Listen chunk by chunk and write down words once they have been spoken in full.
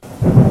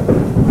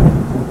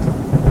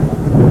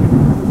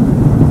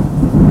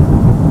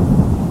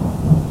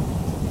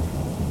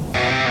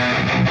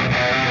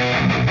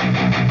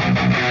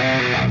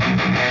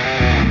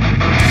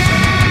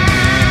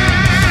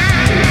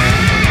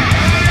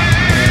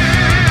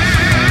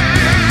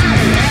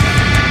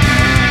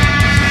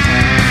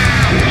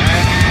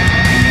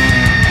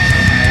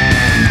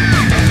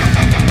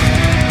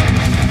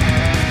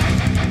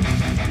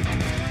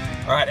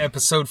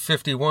Episode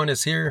 51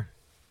 is here.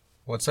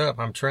 What's up?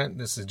 I'm Trent.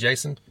 This is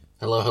Jason.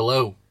 Hello,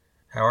 hello.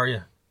 How are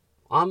you?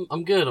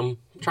 I'm good. I'm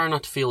trying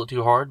not to feel it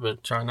too hard,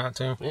 but... Try not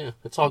to? Yeah,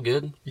 it's all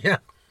good. Yeah.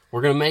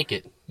 We're going to make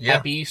it. Yeah.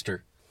 Happy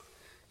Easter.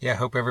 Yeah,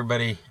 hope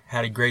everybody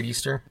had a great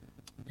Easter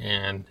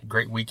and a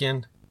great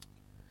weekend.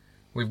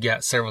 We've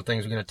got several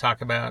things we're going to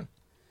talk about.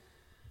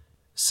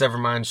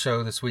 Severmind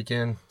show this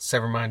weekend.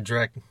 Severmind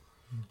Direct,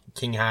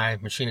 King High,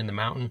 Machine in the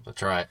Mountain.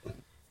 That's right.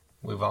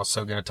 We've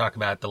also going to talk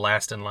about the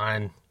Last in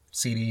Line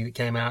CD that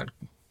came out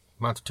a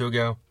month or two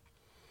ago.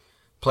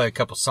 Play a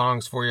couple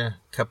songs for you, a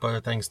couple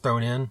other things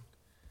thrown in.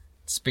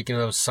 Speaking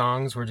of those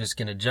songs, we're just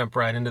going to jump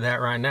right into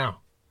that right now.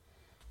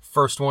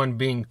 First one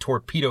being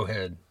Torpedo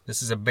Head.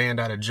 This is a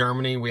band out of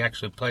Germany. We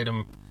actually played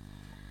them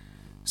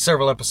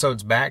several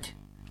episodes back.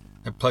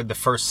 I played the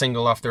first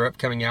single off their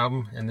upcoming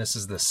album, and this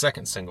is the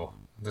second single.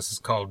 This is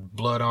called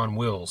Blood on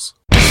Wheels.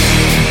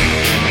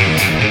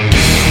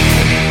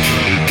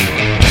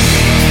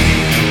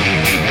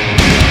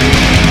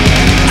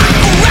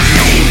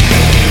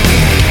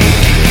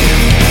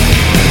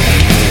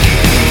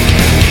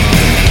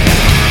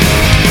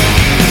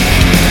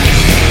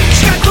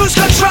 Cruise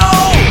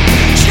control,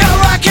 she got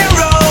rock and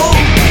roll.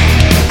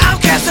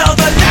 Outcast of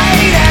the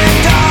light and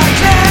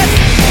darkness.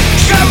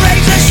 She got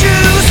razor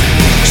shoes,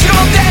 she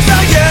gon' dance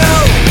on you.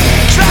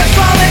 Tracks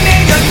falling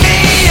in your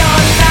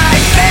neon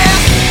nightmare.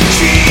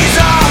 She's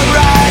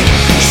alright,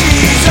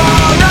 she's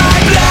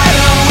alright. Blood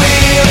on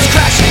wheels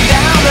crashing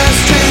down the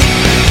street.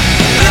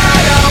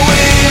 Blood on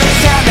wheels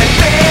down that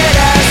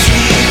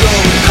bittersweet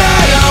road.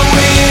 Blood on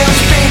wheels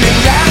spinning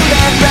round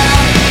and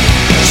round.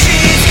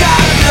 She's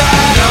got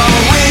blood on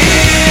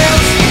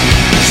wheels.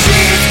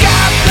 She's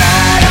got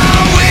blood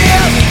on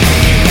wheels.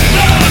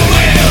 Blood on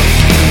wheels.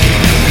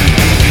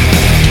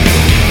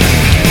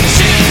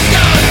 She's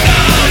got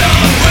blood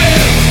on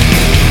wheels.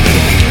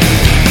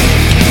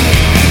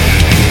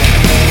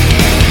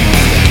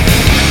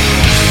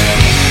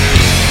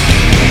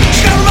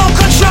 She's got remote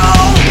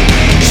control.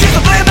 She's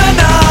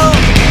subliminal.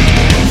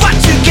 What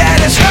you get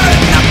is her,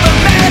 not the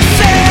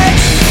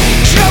message.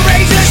 She got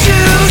razor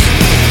shoes.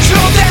 She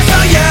gon' dance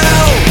on you.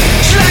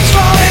 She likes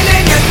falling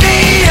in your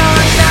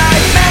neon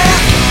nightmare.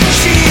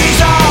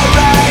 She's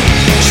alright.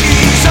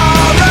 She's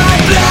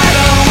alright. Blood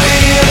on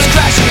wheels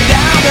crashing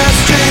down the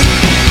street.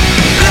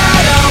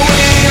 Blood on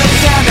wheels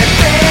down that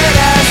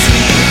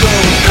bittersweet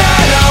road.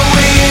 Blood on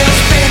wheels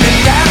spinning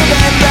round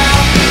and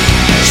round.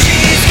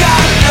 She's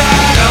got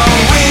blood on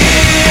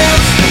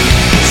wheels.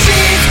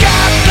 She's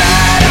got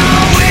blood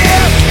on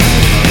wheels.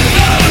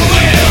 Blood on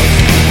wheels.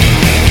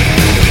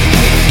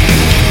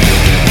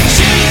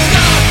 She's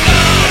got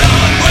blood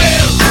on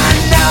wheels. I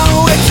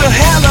know it's a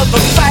hell of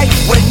a fight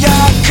when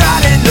you're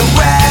caught in the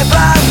web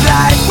of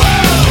life.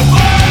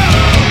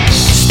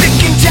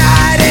 Sticking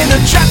tight in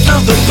the traps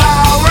of the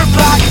power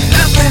block.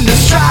 Nothing to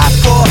strive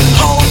for.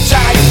 Hold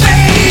tight,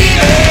 baby.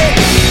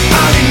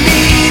 All you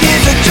need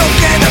is a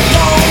joke and a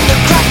bone to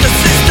crack the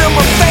system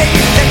of fate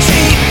that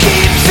she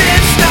keeps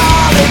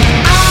installing.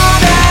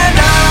 On and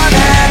on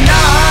and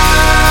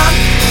on.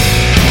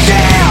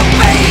 Yeah,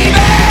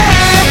 baby.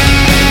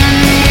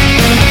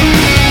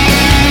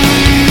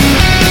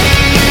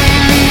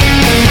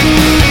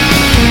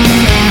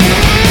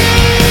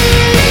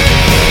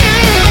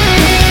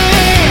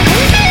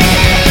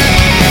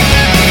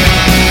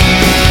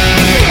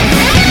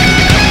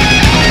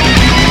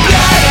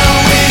 Blood on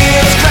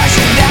wheels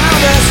crashing down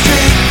the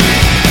street.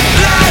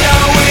 Blood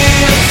on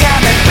wheels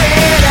down that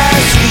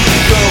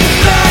bittersweet road.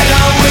 Blood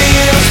on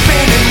wheels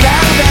spinning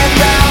round and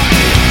round.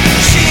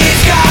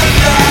 She's got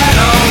blood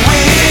on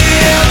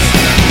wheels.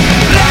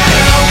 Blood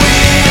on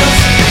wheels.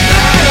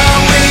 Blood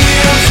on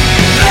wheels.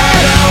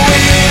 Blood on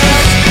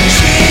wheels.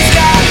 She's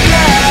got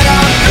blood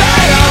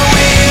on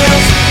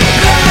wheels.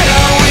 Blood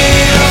on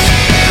wheels.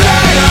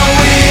 Blood on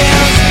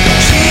wheels.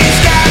 She's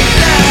got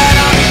blood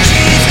on.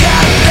 She's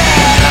got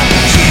blood on.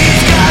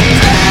 She's got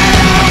blood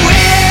on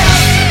wheels.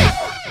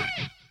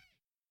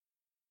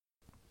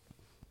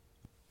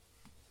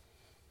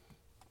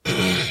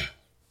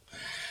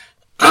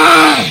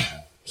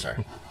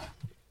 Sorry.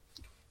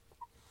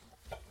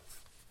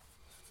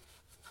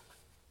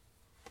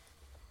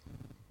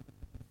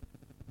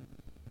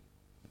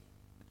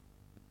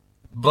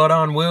 Blood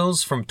on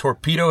Wheels from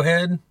Torpedo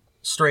Head,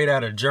 straight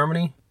out of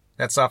Germany.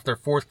 That's off their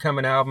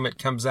forthcoming album. It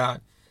comes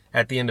out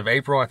at the end of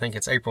April. I think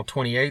it's April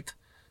 28th.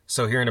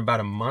 So here in about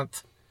a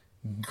month,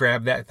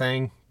 grab that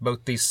thing.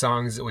 Both these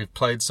songs that we've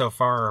played so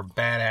far are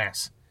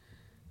badass.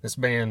 This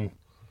band,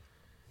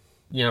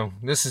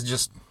 this is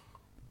just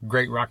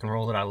great rock and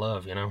roll that I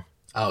love,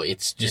 Oh,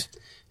 it's just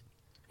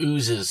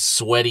oozes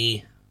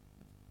sweaty,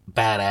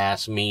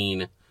 badass,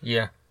 mean,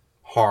 Yeah.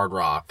 hard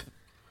rock.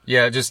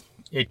 Yeah,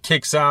 it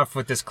kicks off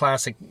with this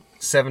classic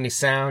 70s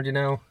sound,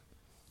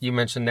 You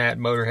mentioned that,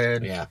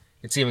 Motorhead. Yeah.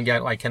 It's even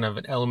got like kind of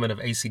an element of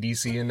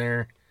AC/DC in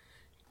there.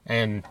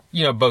 And,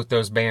 both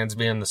those bands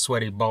being the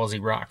sweaty, ballsy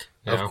rock.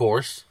 Of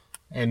course.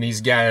 And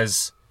these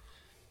guys,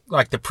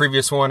 like the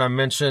previous one I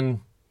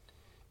mentioned,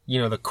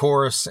 the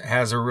chorus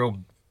has a real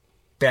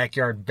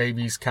Backyard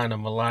Babies kind of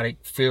melodic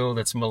feel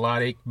that's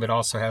melodic, but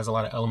also has a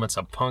lot of elements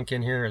of punk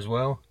in here as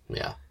well.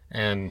 Yeah.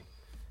 And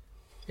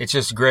it's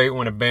just great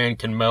when a band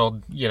can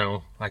meld,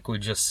 like we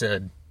just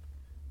said,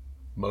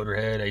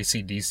 Motorhead,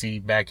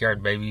 AC/DC,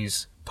 Backyard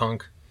Babies,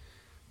 punk,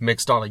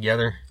 mixed all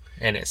together,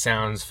 and it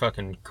sounds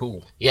fucking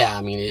cool. Yeah,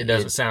 I mean, It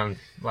doesn't sound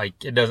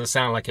like a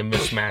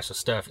mishmash of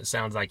stuff. It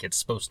sounds like it's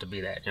supposed to be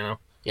that,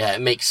 Yeah,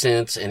 it makes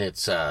sense, and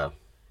it's,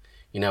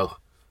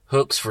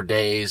 hooks for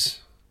days.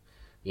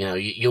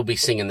 You'll be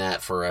singing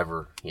that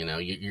forever.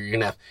 You'd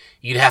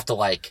have to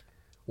like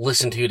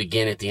listen to it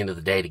again at the end of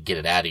the day to get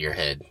it out of your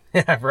head.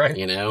 Yeah,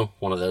 right.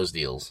 One of those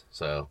deals.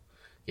 So,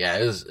 yeah,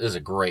 it is a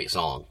great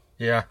song.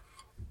 Yeah,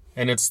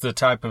 and it's the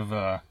type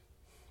of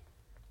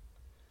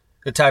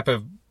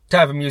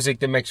music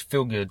that makes you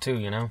feel good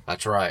too.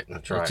 That's right.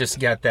 It's just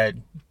got that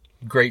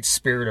great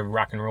spirit of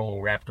rock and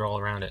roll wrapped all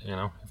around it.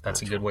 If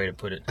that's a good way to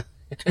put it,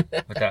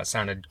 without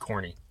sounding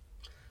corny.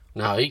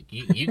 No,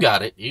 you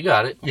got it. You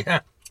got it. Yeah.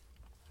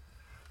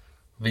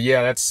 But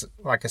yeah, that's,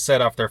 like I said,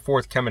 off their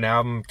forthcoming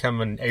album,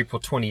 coming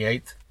April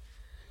 28th.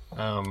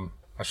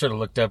 I should have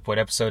looked up what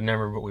episode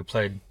number, but we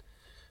played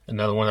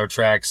another one of their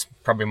tracks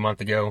probably a month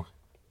ago.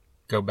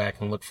 Go back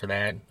and look for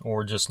that,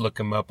 or just look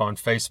them up on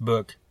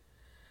Facebook.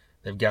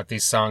 They've got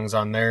these songs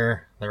on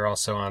there. They're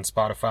also on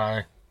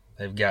Spotify.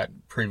 They've got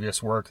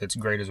previous work that's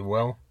great as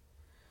well.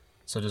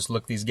 So just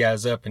look these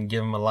guys up and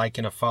give them a like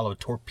and a follow.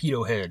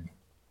 Torpedo Head,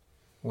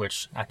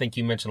 which I think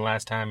you mentioned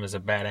last time is a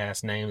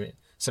badass name that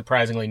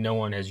surprisingly no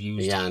one has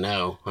used. Yeah, I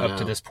know. Up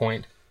to this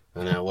point.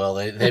 I know. Well,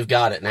 they've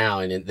got it now,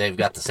 and they've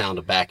got the sound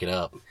to back it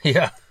up.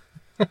 Yeah.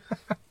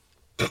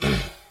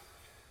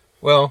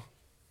 Well,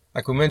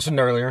 like we mentioned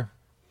earlier,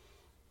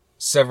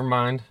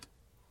 Severmind,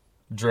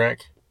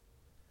 Drek,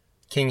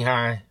 King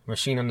High,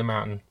 Machine on the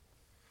Mountain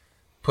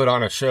put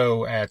on a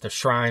show at the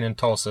Shrine in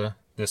Tulsa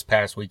this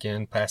past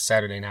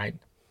Saturday night.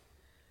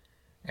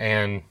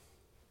 And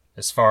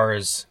as far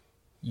as,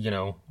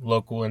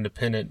 local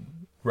independent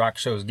rock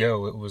shows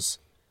go, it was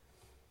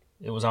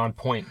on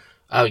point.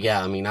 Oh,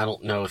 yeah. I mean, I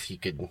don't know if you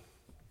could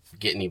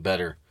get any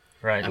better.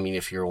 Right. I mean,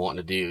 if you're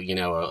wanting to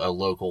do, a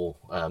local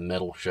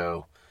metal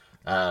show,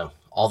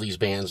 all these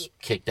bands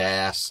kicked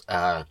ass.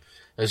 It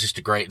was just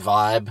a great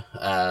vibe.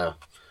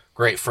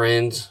 Great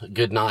friends.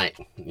 Good night,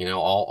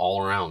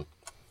 all around.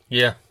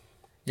 Yeah.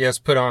 Yes,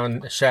 put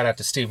on a shout out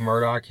to Steve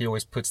Murdoch. He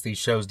always puts these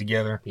shows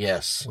together.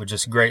 Yes. With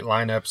just great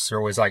lineups. They're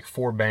always like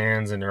 4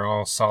 bands and they're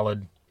all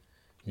solid.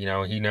 He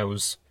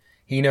knows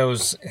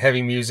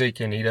heavy music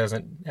and he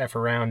doesn't F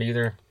around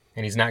either.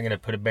 And he's not going to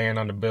put a band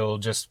on the bill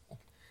just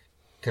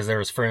because they're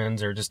his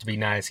friends or just to be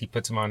nice. He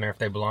puts them on there if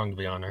they belong to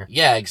be on there.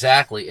 Yeah,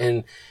 exactly.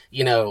 And,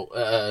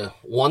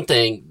 one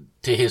thing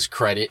to his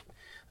credit,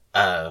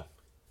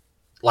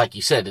 like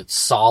you said, it's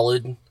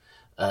solid,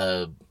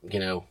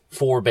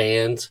 4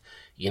 bands.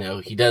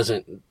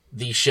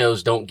 These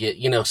shows don't get,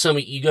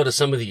 you go to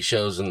some of these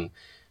shows and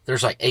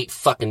there's like 8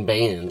 fucking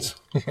bands.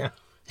 Yeah.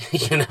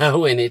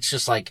 And it's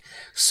just like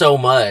so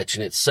much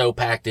and it's so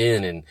packed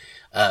in, and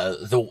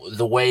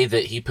the way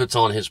that he puts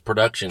on his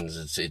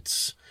productions,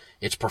 it's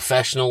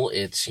professional,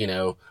 it's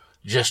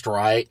just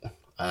right.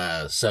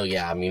 So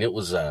yeah, I mean, it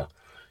was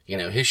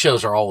his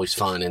shows are always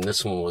fun, and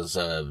this one was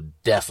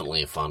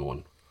definitely a fun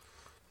one.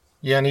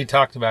 Yeah, and he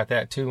talked about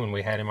that too when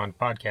we had him on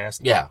the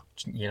podcast. Yeah.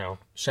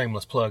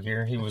 Shameless plug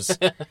here. He was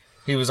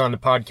on the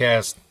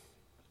podcast,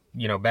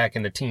 back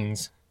in the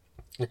teens.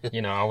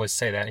 I always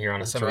say that here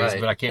on some of these,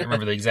 but I can't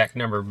remember the exact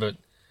number, but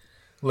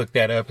look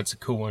that up. It's a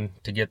cool one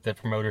to get the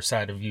promoter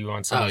side of view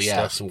on some of this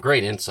stuff. Some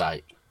great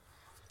insight.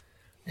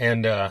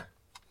 And,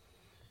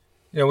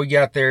 we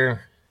got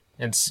there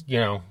and,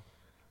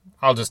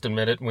 I'll just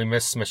admit it. We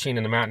missed Machine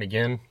in the Mountain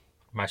again.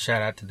 My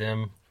shout out to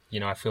them.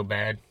 I feel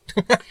bad.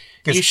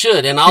 You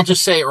should, and I'll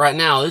just say it right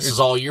now. This is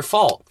all your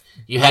fault.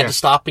 You had to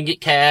stop and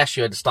get cash.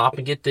 You had to stop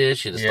and get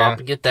this. You had to stop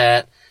and get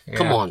that.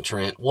 Come on,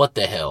 Trent. What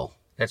the hell?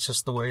 That's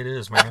just the way it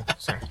is, man.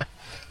 Sorry.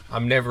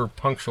 I'm never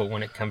punctual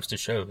when it comes to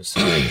shows.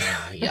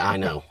 Yeah,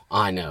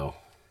 I know.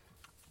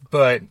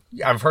 But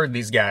I've heard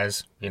these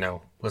guys,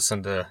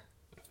 listen to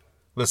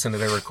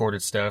their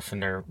recorded stuff,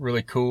 and they're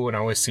really cool. And I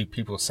always see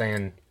people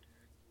saying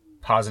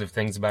positive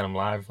things about them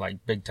live,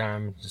 like big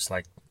time, just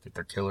like that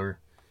they're killer.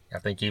 I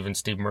think even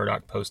Steve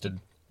Murdoch posted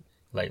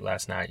late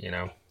last night,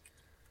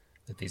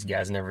 that these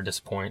guys never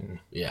disappoint. And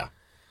yeah.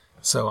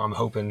 So I'm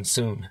hoping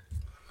soon.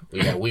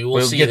 Yeah,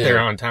 we'll see get there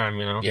on time,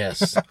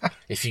 Yes.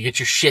 If you get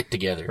your shit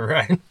together.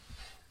 Right.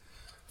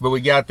 But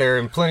we got there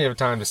in plenty of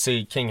time to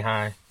see King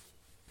High.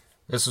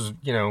 This was,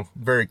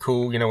 very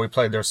cool. We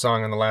played their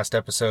song on the last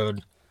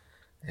episode,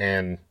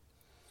 and,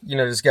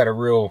 just got a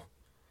real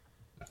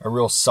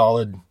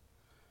solid,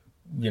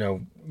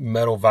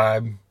 metal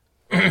vibe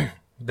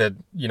that,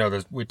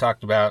 we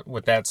talked about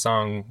with that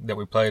song that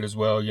we played as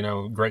well.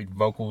 Great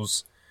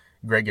vocals,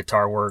 great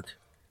guitar work.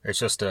 It's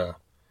just a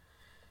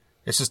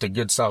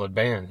good solid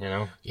band,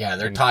 Yeah,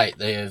 they're tight.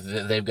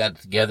 They've got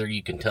it together.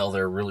 You can tell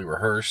they're really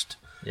rehearsed.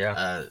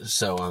 Yeah.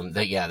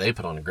 They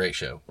put on a great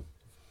show.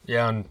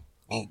 Yeah, and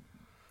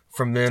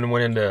from then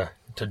went into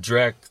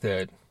Drek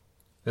that,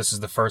 this is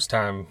the first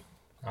time,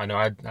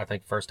 I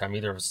think first time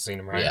either of us has seen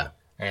them, right? Yeah.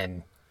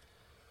 And,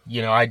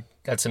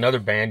 that's another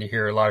band you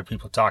hear a lot of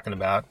people talking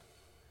about,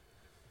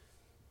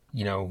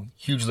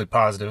 hugely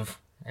positive,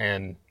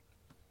 and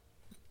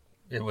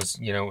it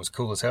was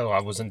cool as hell. I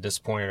wasn't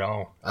disappointed at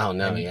all. Oh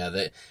no,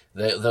 yeah,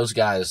 those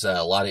guys,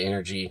 a lot of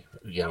energy,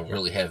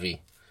 really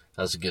heavy.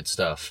 That was good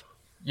stuff.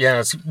 Yeah,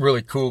 it's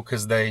really cool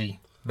because they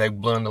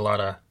blend a lot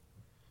of,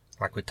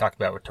 like we talked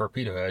about with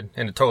Torpedo Head,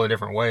 in a totally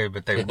different way,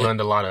 but they blend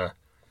a lot of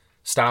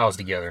styles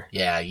together.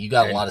 Yeah, you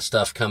got a lot of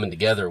stuff coming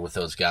together with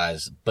those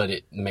guys, but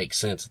it makes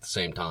sense at the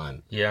same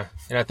time. Yeah,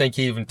 and I think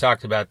he even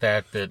talked about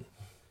that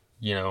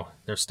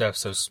their stuff's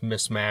so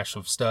mismatch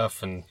of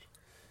stuff, and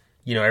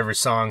every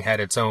song had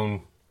its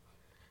own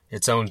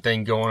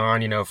thing going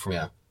on,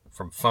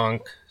 from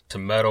funk to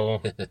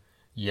metal.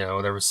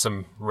 There was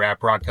some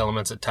rap rock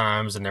elements at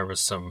times, and there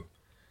was some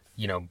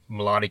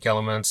melodic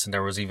elements, and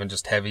there was even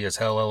just heavy as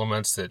hell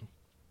elements that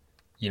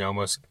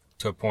almost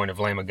to a point of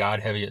Lamb of God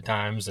heavy at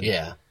times. And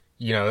yeah,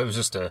 it was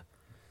just a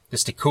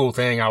cool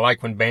thing. I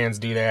like when bands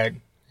do that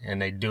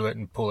and they do it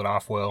and pull it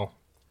off well,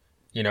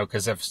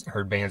 because I've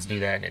heard bands do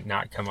that and it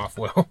not come off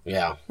well.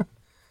 Yeah.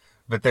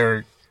 But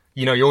they're,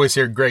 you always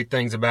hear great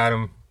things about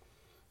them,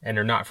 and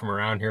they're not from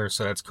around here,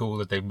 so that's cool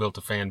that they built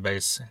a fan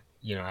base,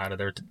 out of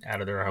their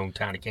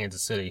hometown of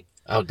Kansas City.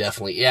 Oh,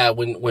 definitely. Yeah,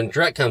 when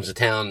Drek comes to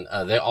town,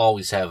 they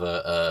always have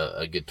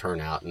a good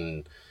turnout,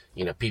 and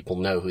people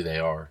know who they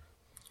are.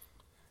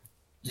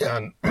 Yeah.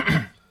 And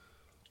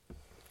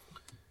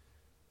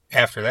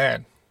after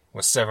that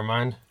was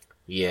Severmind.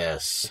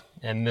 Yes.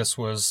 And this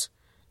was,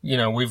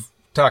 we've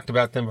talked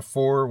about them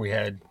before. We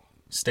had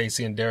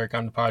Stacy and Derek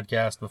on the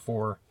podcast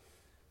before.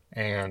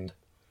 And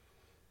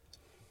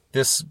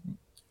this,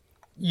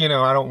 I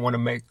don't want to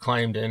make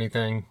claim to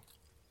anything,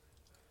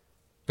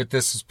 but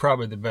this is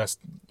probably the best,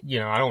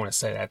 I don't want to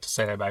say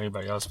that about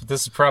anybody else, but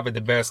this is probably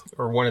the best,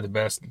 or one of the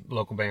best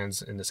local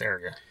bands in this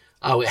area.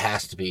 Oh, it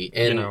has to be.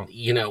 And,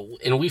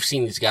 and we've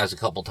seen these guys a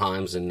couple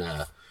times, and,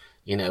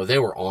 they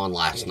were on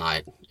last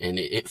night, and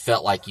it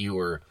felt like you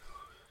were,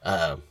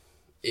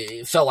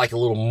 it felt like a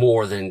little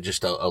more than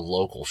just a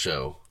local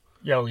show.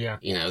 Oh, yeah.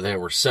 They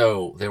were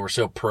so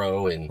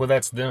pro, and. Well,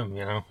 that's them,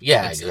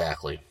 Yeah,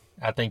 exactly.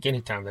 I think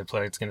anytime they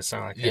play, it's going to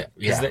sound like that.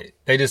 Yeah. Because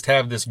they just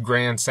have this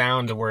grand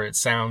sound to where it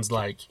sounds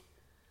like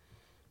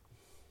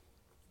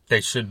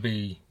they should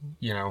be,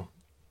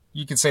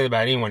 you can say that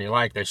about anyone you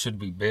like, they should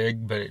be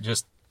big, but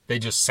they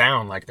just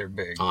sound like they're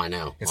big. Oh, I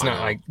know. It's not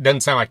like,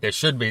 doesn't sound like they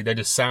should be. They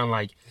just sound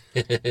like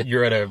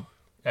you're at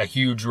a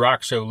huge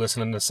rock show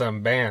listening to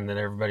some band that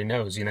everybody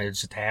knows. It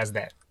just has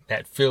that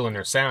feel in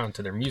their sound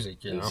to their music,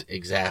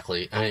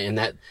 Exactly. And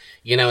that,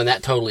 and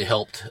that totally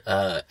helped,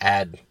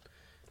 add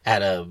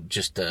the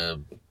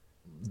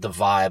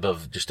vibe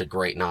of just a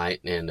great night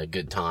and a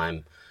good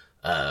time.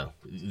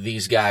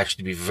 These guys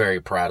should be very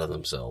proud of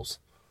themselves.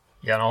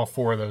 Yeah, and all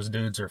four of those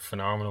dudes are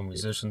phenomenal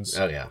musicians.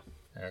 Oh, yeah.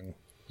 And,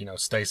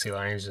 Stacy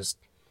Lane's just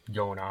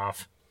going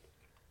off.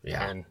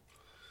 Yeah. And,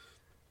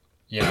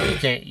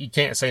 you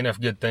can't say enough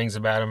good things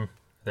about them.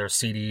 Their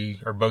CD,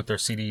 or both their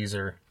CDs,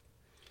 are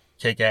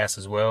kick ass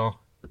as well.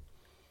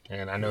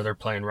 And I know they're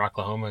playing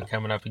Rocklahoma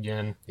coming up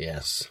again.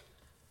 Yes.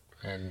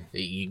 And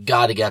you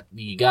gotta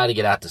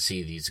get out to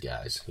see these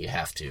guys. You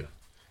have to,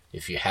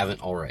 if you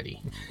haven't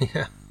already.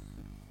 Yeah.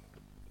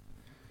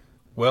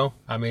 Well,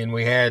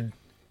 we had,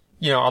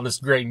 all this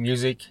great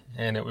music,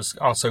 and it was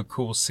also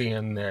cool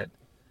seeing that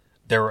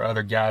there were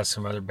other guys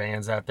from other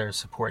bands out there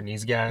supporting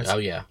these guys. Oh,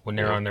 yeah. When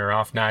they're on their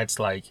off nights,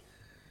 like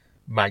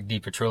Mike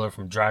DiPetrillo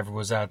from Driver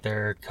was out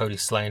there, Cody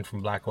Slane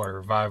from Blackwater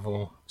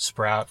Revival,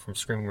 Sprout from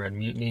Screaming Red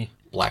Mutiny.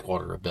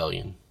 Blackwater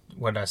Rebellion.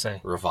 What did I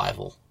say?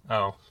 Revival.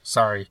 Oh,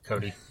 sorry,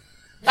 Cody.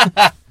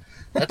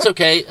 That's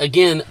okay.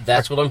 Again,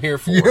 that's what I'm here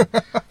for.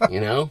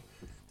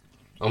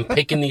 I'm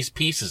picking these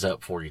pieces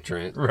up for you,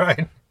 Trent.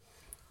 Right.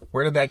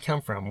 Where did that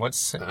come from?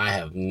 I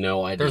have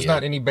no idea. There's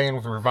not any band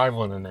with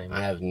Revival in the name.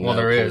 I have no Well,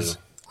 there clue. is.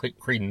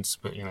 Credence,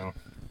 but,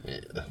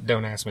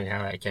 don't ask me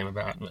how that came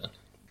about. But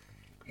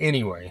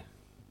anyway.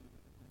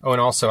 Oh, and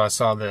also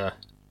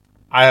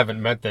I haven't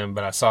met them,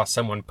 but I saw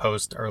someone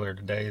post earlier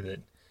today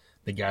that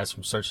the guys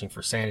from Searching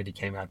for Sanity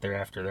came out there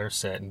after their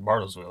set in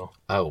Bartlesville.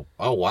 Oh,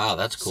 wow,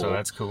 that's cool. So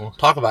that's cool.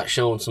 Talk about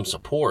showing some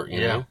support,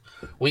 you know?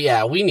 We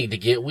need to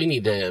get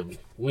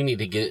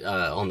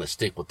on the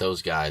stick with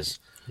those guys.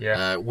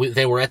 Yeah.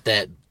 They were at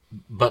that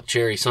Buck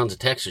Cherry Sons of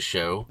Texas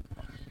show.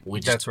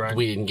 That's right.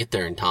 We didn't get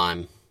there in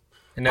time.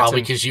 And that's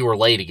Probably because you were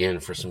late again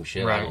for some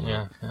shit. Right, I don't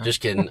know. yeah. Just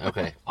kidding.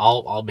 Okay.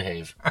 I'll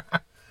behave.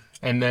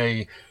 And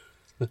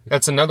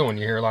that's another one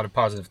you hear a lot of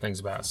positive things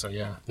about. So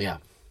yeah. Yeah.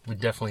 We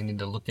definitely need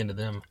to look into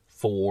them.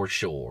 For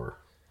sure.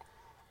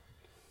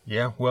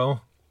 Yeah,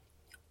 well,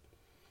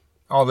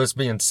 all this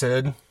being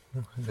said,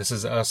 this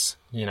is us,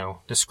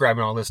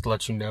 describing all this to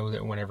let you know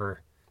that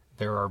whenever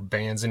there are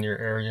bands in your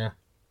area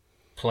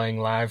playing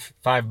live,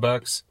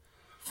 $5,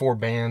 4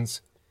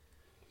 bands,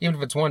 even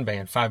if it's one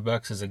band,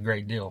 $5 is a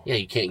great deal. Yeah,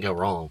 you can't go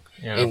wrong.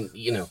 Yeah.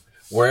 And,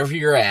 wherever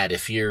you're at,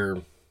 if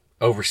you're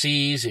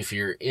overseas, if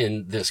you're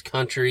in this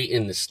country,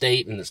 in this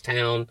state, in this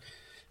town,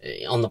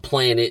 on the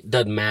planet, it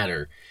doesn't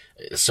matter.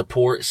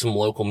 Support some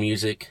local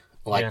music.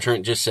 Like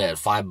Trent just said,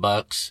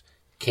 $5,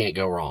 can't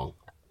go wrong.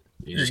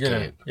 You just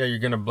can't. Yeah, you're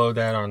going to blow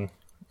that on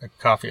a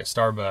coffee at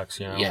Starbucks,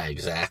 you know? Yeah,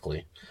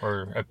 exactly.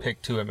 Or a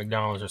pick 2 at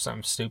McDonald's or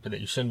something stupid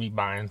that you shouldn't be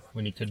buying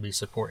when you could be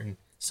supporting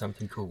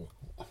something cool.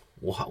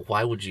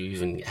 Why would you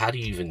even, how do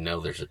you even know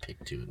there's a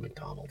pick 2 at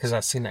McDonald's? Because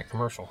I've seen that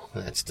commercial.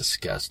 That's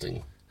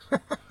disgusting.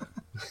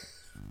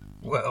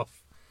 Well,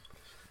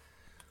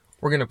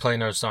 we're going to play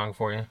another song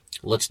for you.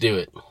 Let's do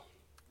it.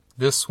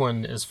 This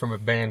one is from a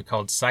band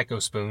called Psycho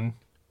Spoon,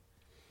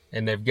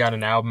 and they've got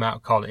an album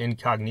out called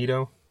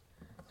Incognito,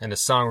 and the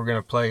song we're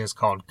going to play is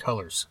called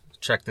Colors.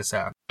 Check this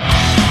out.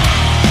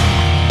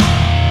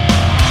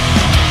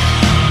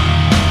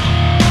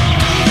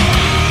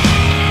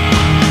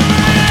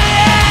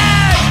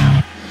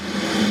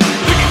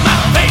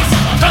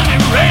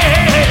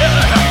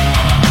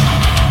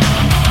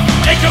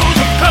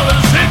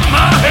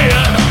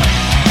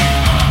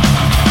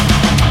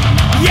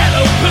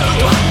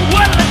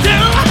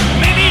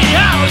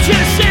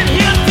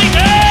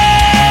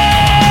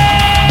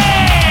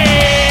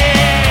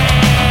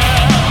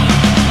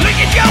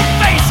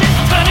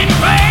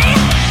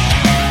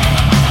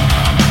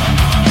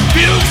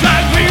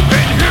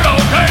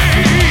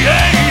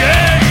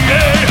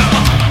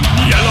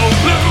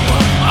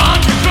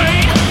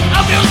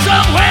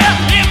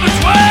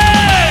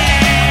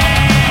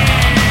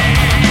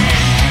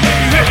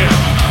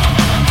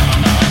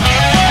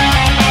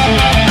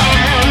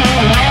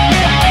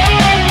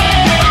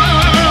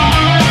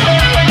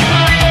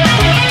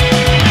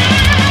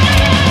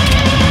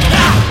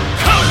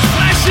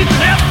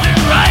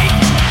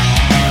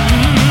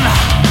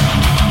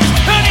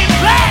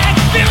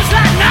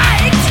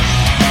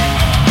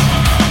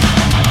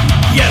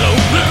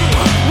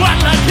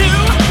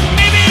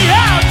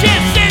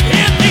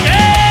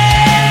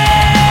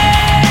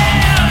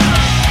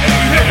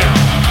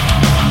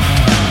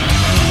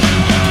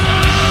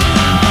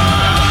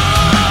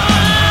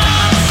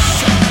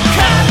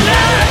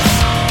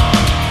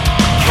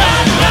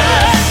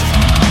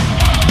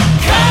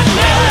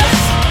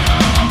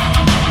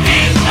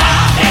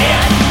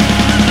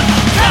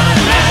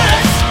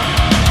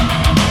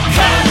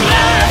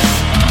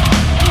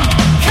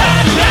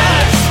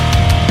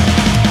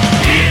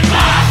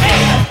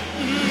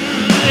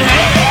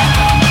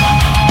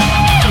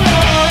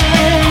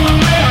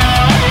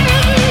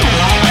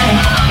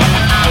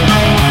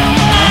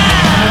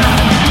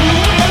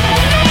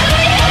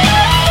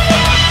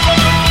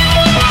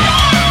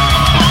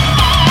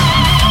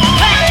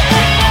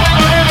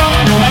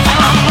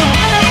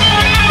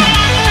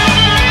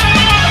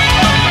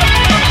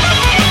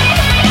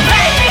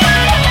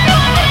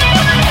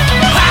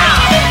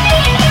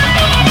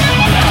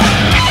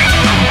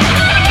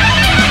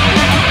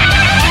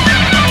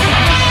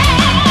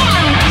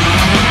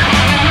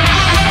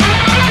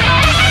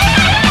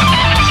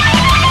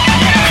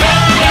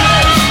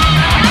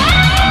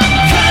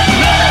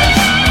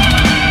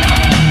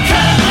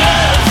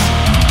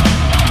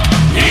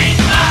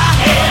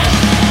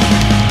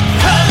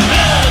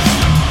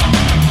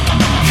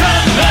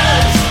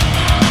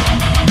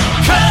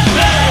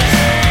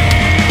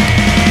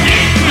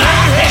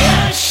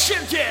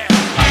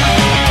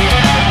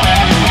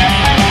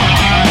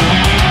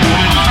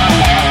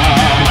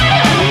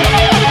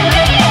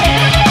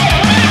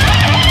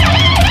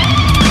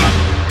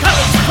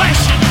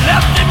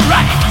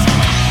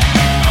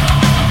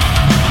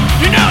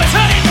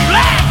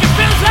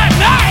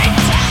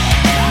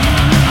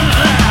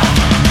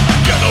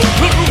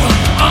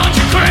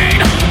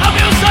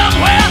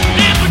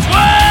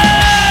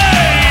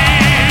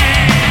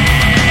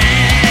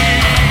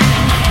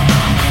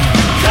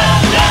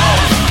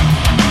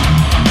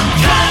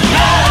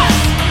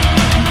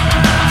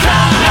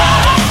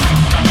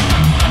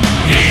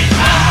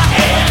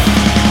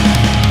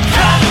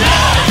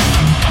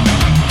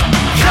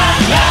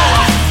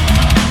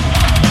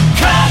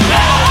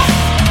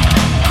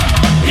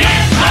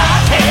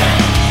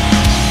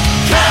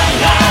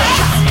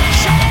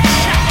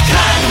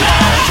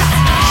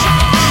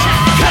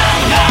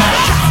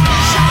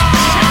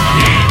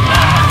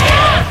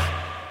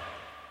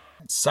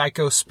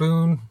 Psycho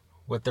Spoon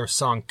with their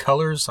song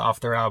Colors off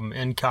their album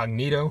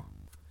Incognito.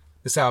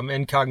 This album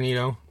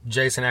Incognito,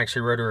 Jason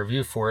actually wrote a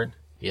review for it.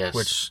 Yes.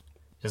 Which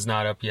is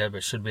not up yet,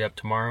 but should be up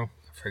tomorrow.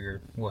 I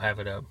figured we'll have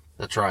it up.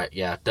 That's right.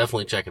 Yeah,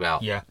 definitely check it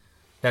out. Yeah.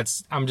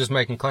 I'm just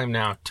making claim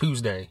now,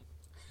 Tuesday.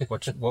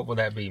 What will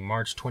that be?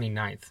 March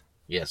 29th.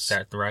 Yes. Is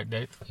that the right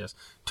date? Yes.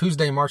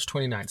 Tuesday, March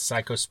 29th,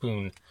 Psycho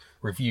Spoon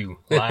review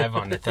live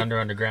on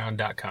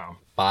thethunderunderground.com.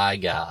 By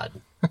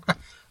God.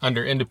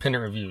 Under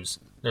independent reviews.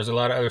 There's a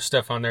lot of other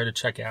stuff on there to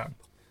check out.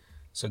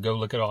 So go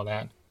look at all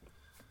that.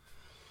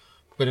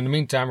 But in the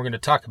meantime, we're going to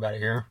talk about it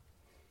here.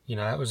 You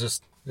know, that was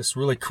just this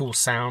really cool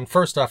sound.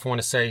 First off, I want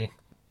to say,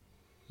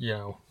 you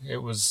know,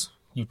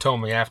 you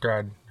told me after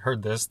I'd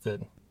heard this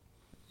that,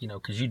 you know,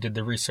 because you did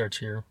the research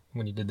here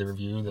when you did the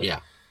review,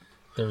 that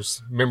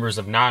there's members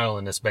of Nile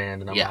in this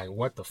band. And I'm like,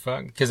 what the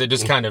fuck? Because it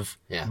just kind of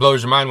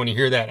blows your mind when you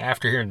hear that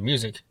after hearing the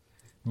music.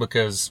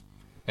 Because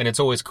And it's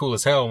always cool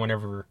as hell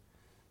whenever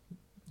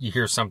you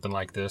hear something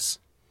like this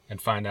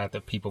and find out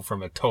that people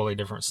from a totally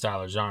different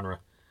style of genre,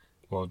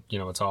 well, you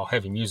know, it's all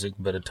heavy music,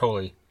 but a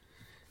totally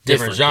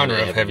different genre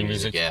kind of heavy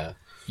music, yeah.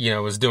 you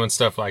know, was doing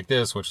stuff like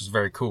this, which is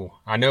very cool.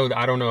 I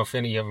don't know if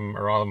any of them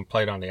or all of them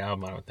played on the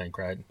album, I don't think,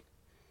 right?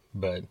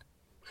 But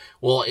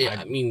Well,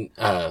 I mean,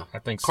 I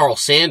think so. Carl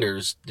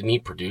Sanders, didn't he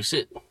produce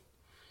it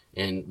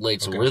and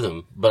laid some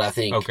rhythm? But I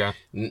think,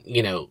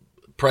 you know,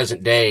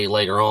 present day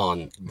later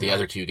on, the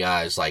other two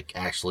guys like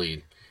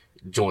actually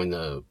joined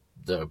the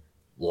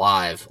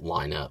live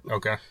lineup.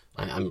 Okay.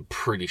 I'm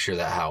pretty sure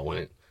that's how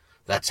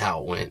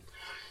it went.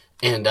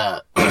 And,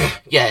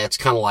 yeah, it's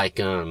kind of like,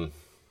 you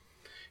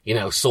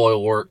know,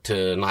 Soil Work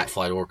to Night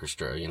Flight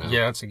Orchestra, you know?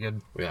 Yeah, that's a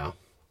good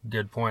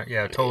point.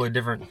 Yeah, totally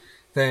different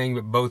thing,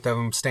 but both of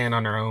them stand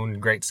on their own,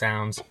 great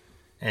sounds.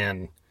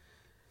 And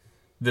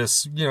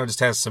this, you know, just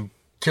has some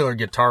killer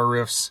guitar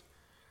riffs.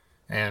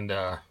 And,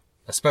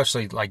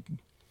 especially like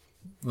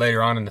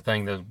later on in the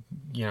thing, the,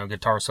 you know,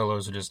 guitar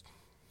solos are just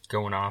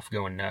going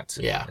nuts.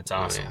 Yeah. It's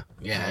awesome.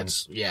 Yeah,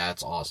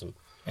 it's awesome.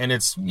 And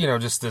it's, you know,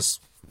 just this,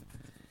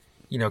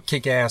 you know,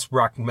 kick-ass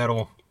rock and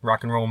roll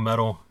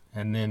metal.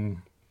 And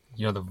then,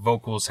 you know, the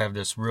vocals have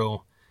this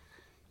real,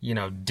 you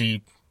know,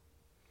 deep,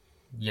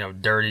 you know,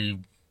 dirty,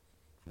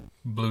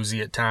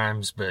 bluesy at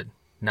times, but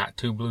not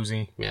too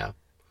bluesy. Yeah.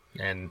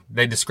 And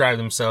they describe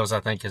themselves, I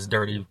think, as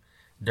dirty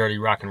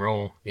rock and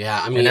roll. Yeah,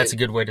 I mean, and that's a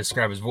good way to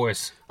describe his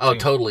voice. Oh, too.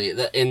 totally.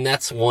 And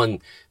that's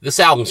this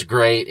album's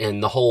great,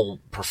 and the whole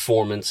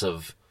performance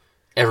of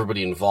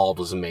everybody involved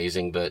was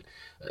amazing, but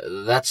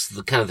that's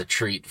the kind of the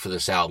treat for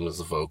this album is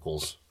the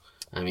vocals.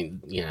 I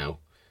mean, you know,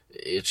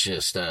 it's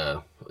just,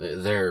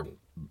 they're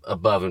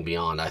above and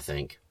beyond, I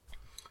think.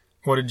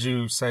 What did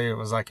you say? It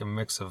was like a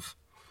mix of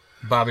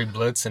Bobby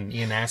Blitz and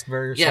Ian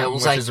Astbury or something? Yeah, it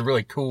was which is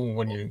really cool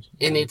when you...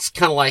 And it's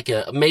kind of like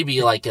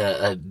maybe like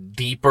a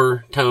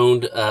deeper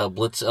toned,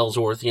 Blitz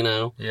Ellsworth, you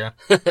know? Yeah.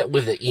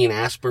 With the Ian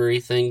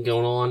Astbury thing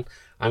going on.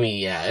 I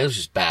mean, yeah, it was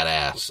just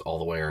badass all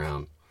the way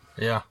around.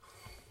 Yeah.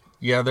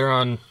 Yeah, they're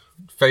on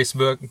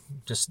Facebook.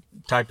 Just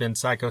type in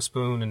Psycho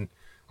Spoon, and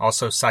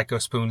also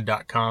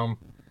psychospoon.com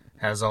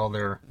has all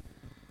their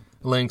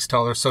links to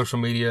all their social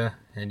media,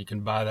 and you can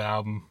buy the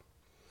album.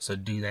 So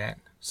do that.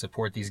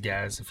 Support these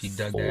guys if you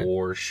dug that.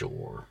 For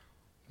sure.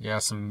 Yeah,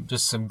 some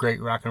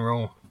great rock and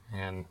roll,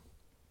 and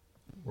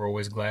we're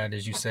always glad,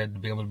 as you said, to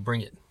be able to bring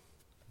it.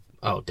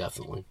 Oh,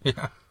 definitely.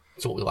 Yeah.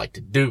 That's what we like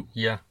to do.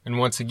 Yeah, and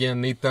once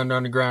again,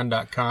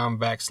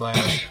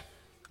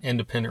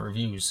 thethunderunderground.com/independent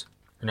reviews.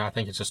 And I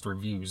think it's just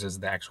reviews is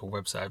the actual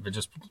website, but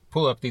just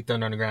pull up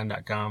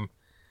thethunderunderground.com,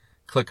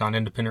 click on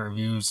independent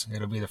reviews.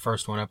 It'll be the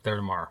first one up there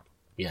tomorrow.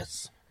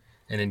 Yes.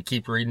 And then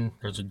keep reading.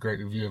 There's a great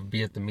review of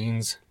Be It The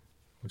Means,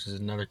 which is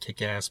another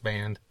kick-ass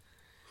band.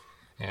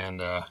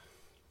 And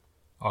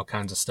all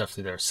kinds of stuff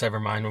through there.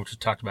 Severmind, which we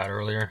talked about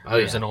earlier. Oh,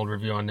 There's yeah. an old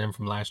review on them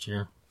from last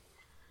year.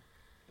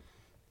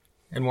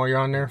 And while you're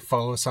on there,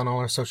 follow us on all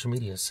our social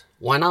medias.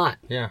 Why not?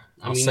 Yeah,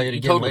 I I'll mean, say it you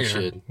again totally later.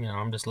 should. You know,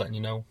 I'm just letting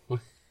you know.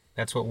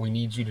 That's what we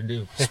need you to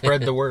do.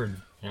 Spread the word,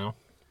 you know.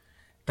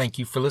 Thank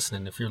you for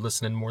listening if you're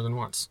listening more than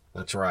once.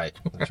 That's right.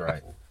 That's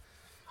right.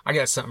 I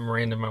got something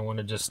random I want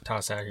to just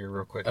toss out here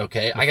real quick.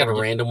 Okay, I got a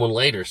random one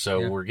later, so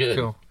Yeah, we're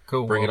good.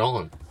 Cool. Bring it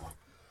on.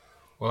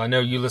 Well, I know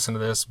you listen to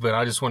this, but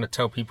I just want to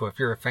tell people, if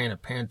you're a fan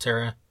of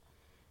Pantera,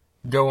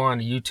 go on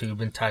to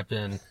YouTube and type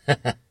in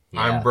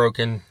I'm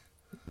Broken,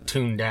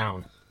 Tuned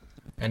Down.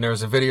 And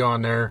there's a video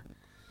on there,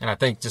 and I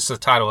think just the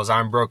title is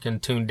I'm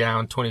Broken, Tuned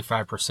Down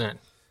 25%.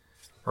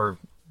 Or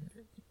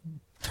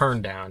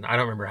Turned Down. I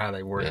don't remember how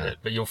they worded it,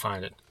 but you'll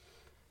find it.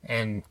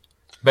 And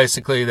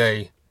basically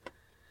they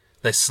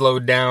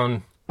slowed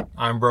down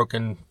I'm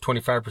Broken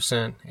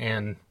 25%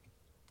 and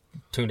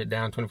tuned it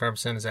down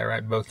 25%. Is that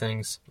right? Both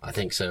things? I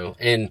think so.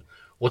 And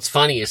what's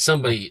funny is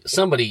somebody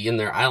in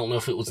there, I don't know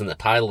if it was in the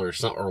title or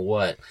something or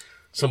what,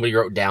 somebody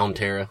wrote Down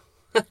Terra.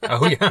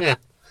 Oh, yeah.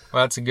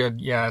 Well, that's a good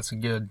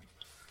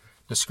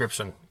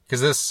description.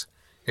 Because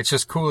it's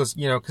just cool, as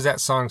you know, because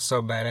that song's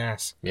so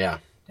badass. Yeah.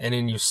 And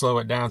then you slow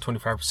it down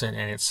 25%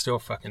 and it's still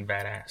fucking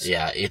badass.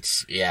 Yeah,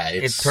 it's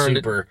turned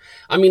super.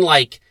 I mean,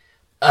 like,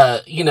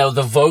 you know,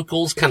 the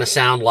vocals kind of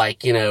sound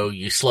like, you know,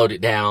 you slowed it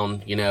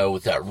down, you know,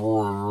 with that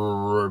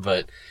roar,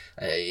 but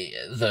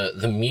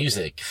the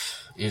music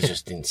is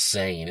just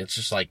insane. It's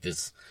just like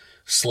this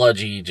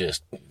sludgy,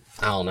 just,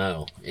 I don't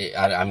know.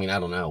 I mean, I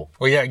don't know.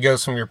 Well, yeah, it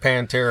goes from your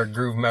Pantera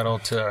groove metal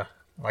to,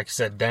 like you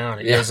said, down.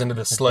 It goes into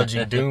the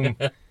sludgy doom.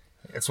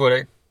 It's what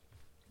it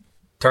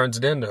turns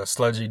it into, a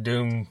sludgy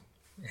doom,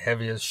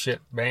 heavy as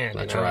shit band.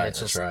 That's you know? right. It's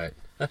just,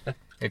 That's right.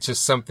 It's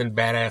just something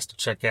badass to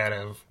check out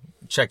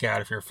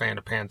if you're a fan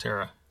of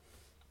Pantera.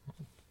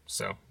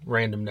 So,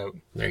 random note.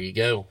 There you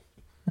go.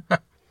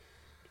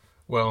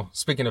 Well,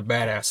 speaking of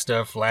badass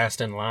stuff, Last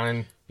in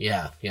Line.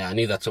 Yeah. I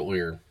knew that's what we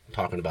were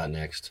talking about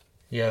next.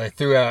 Yeah, they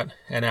threw out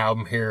an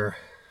album here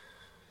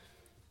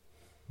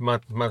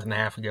month and a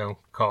half ago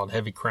called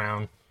Heavy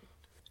Crown.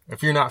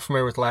 If you're not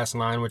familiar with Last in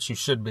Line, which you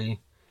should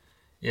be,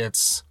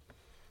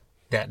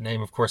 that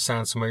name, of course,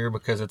 sounds familiar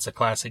because it's a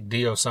classic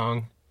Dio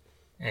song.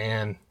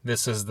 And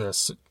this is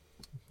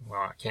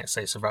well, I can't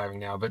say surviving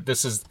now, but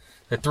this is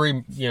the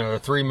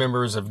three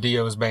members of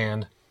Dio's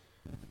band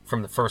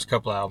from the first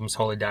couple albums,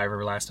 Holy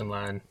Diver, Last in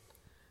Line.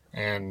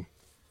 And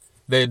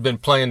they had been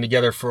playing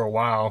together for a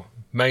while,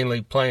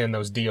 mainly playing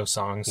those Dio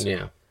songs.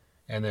 Yeah.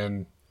 And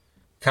then,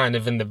 kind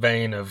of in the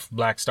vein of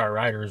Black Star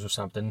Riders or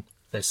something,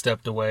 they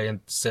stepped away and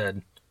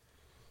said,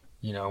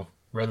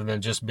 rather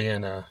than just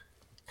being a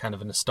kind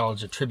of a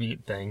nostalgia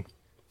tribute thing,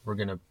 we're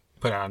going to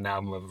put out an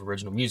album of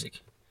original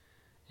music.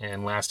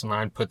 And Last in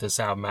Line put this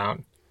album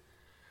out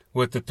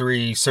with the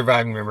three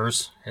surviving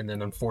members. And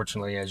then,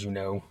 unfortunately, as you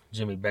know,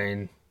 Jimmy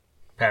Bain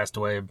passed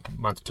away a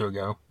month or two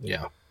ago.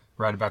 Yeah.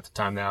 Right about the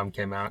time the album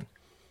came out.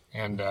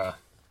 And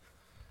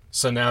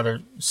so now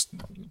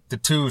the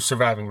two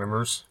surviving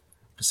members,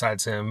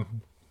 besides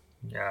him,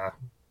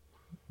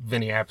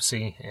 Vinny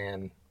Appice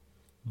and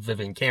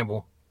Vivian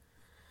Campbell,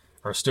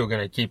 are still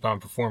going to keep on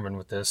performing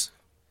with this.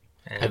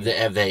 And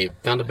Have they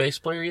found a bass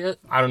player yet?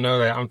 I don't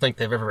know. I don't think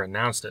they've ever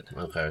announced it.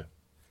 Okay.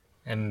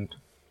 And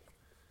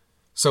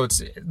so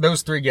it's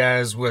those three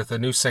guys with a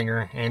new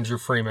singer, Andrew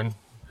Freeman,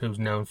 who's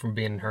known from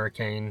being in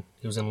Hurricane.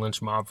 He was in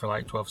Lynch Mob for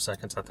like 12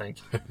 seconds, I think,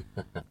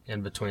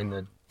 in between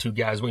the two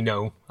guys we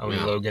know, Oni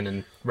Logan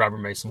and Robert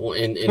Mason. Well,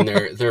 and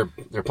they're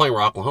playing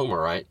Rocklahoma,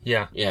 right?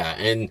 Yeah. Yeah,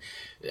 and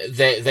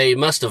they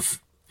must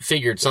have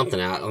figured something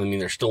out. I mean,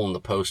 they're still in the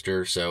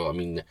poster, so I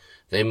mean,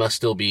 they must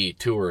still be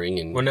touring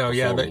and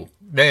performing.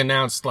 They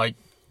announced like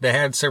they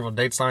had several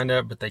dates lined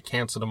up, but they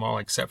canceled them all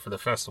except for the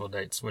festival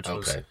dates, which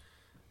was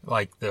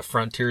like the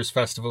Frontiers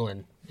Festival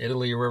in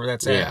Italy or wherever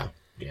that's at. Yeah.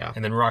 Yeah.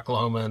 And then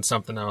Rocklahoma and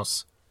something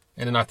else.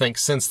 And then I think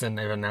since then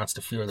they've announced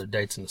a few other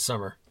dates in the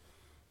summer.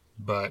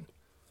 But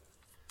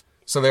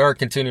so they are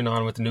continuing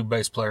on with the new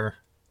bass player.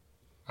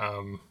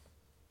 I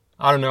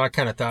don't know. I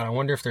kind of thought, I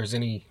wonder if was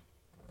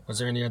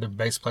there any other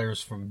bass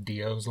players from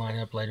Dio's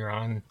lineup later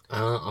on?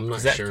 I'm not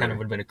that sure. That kind of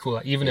would have been a cool,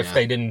 even if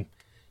they didn't,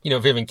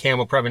 Vivian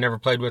Campbell probably never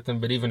played with them,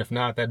 but even if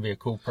not, that'd be a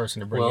cool person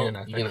to bring in,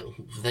 I think.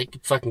 They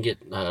could fucking get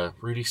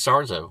Rudy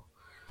Sarzo.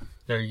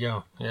 There you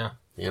go. Yeah.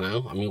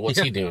 I mean, what's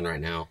he doing right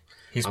now?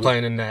 He's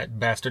playing in that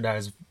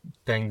bastardized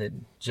thing that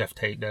Jeff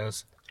Tate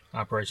does,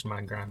 Operation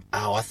Mindcrime.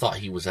 Oh, I thought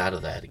he was out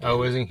of that again.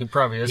 Oh, is he? He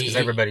probably is, because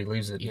everybody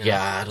leaves it.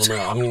 Yeah, I don't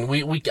know. I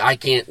mean, I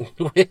can't,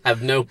 we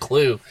have no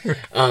clue.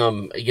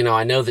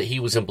 I know that he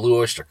was in Blue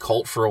Oyster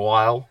Cult for a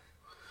while,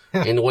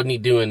 and wasn't he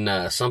doing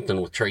something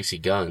with Tracy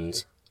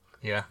Guns?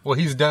 Yeah. Well,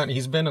 he's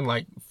been in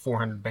like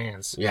 400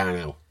 bands. Yeah, I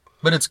know.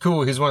 But it's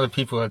cool. He's one of the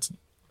people that's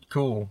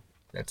cool.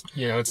 That's,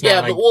 it's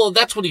not like... but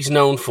that's what he's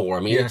known for. I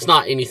mean, it's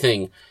not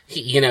anything,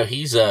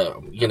 he's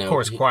Of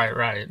course, Quiet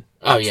Riot.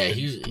 Oh yeah,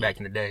 he's back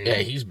in the day. Yeah,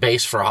 he's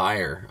bass for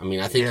hire. I mean,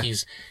 I think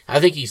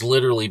he's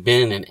literally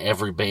been in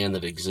every band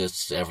that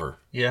exists ever.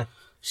 Yeah.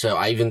 So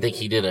I even think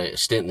he did a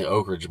stint in the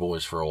Oak Ridge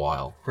Boys for a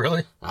while.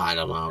 Really? I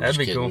don't know. That'd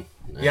be kidding.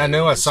 Cool. Yeah, I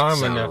know. I saw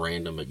him in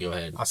random, but go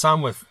ahead. I saw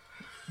him with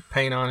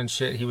paint on and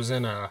shit. He was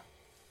in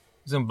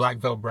Black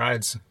Veil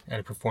Brides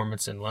at a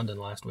performance in London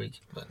last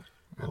week. But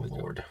oh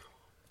Lord.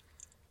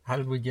 How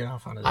did we get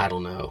off on it? I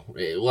don't know.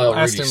 Well,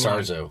 Rudy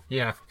Sarzo.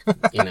 Yeah.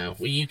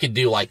 You could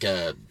do like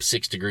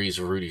 6 degrees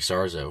of Rudy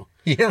Sarzo.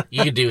 Yeah.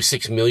 You could do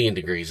 6 million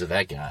degrees of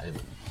that guy.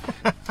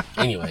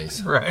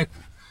 Anyways. Right.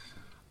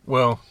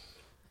 Well,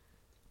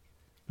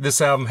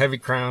 this album, Heavy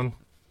Crown,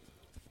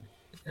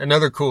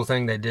 another cool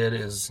thing they did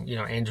is,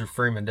 Andrew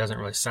Freeman doesn't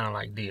really sound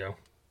like Dio,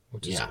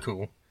 which is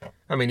cool.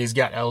 I mean, he's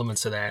got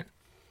elements of that,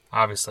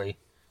 obviously.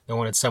 They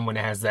wanted someone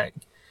that has that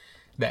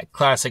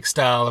classic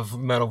style of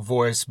metal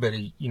voice, but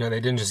they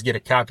didn't just get a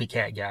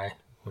copycat guy,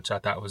 which I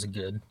thought was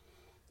good.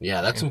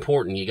 Yeah, that's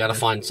important. You got to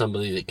find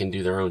somebody that can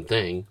do their own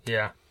thing.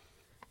 Yeah.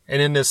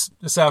 And then this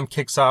album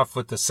kicks off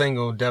with the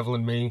single Devil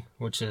in Me,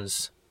 which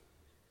is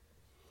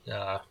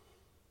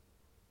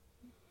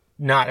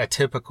not a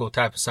typical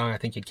type of song I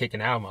think you'd kick an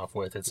album off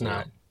with. It's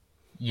not,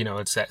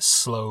 it's that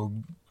slow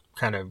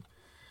kind of,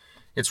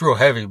 it's real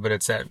heavy, but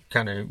it's that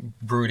kind of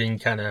brooding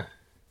kind of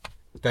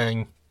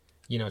thing.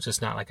 It's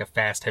just not like a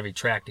fast, heavy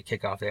track to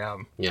kick off the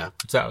album. Yeah.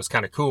 So that was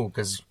kind of cool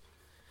because,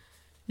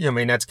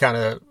 that's kind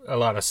of a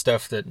lot of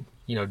stuff that,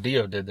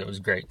 Dio did that was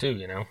great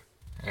too,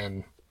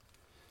 And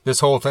this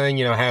whole thing,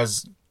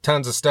 has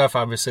tons of stuff,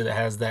 obviously, that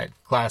has that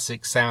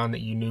classic sound that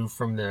you knew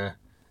from the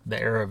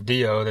era of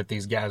Dio that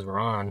these guys were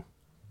on.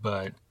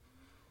 But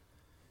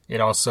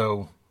it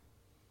also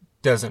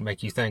doesn't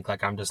make you think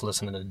like I'm just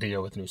listening to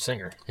Dio with a new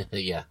singer.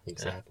 Yeah,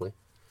 exactly.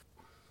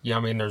 Yeah, I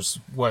mean, there's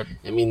what...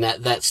 I mean,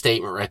 that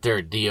statement right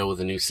there, Dio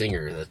with a new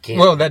singer, that can't...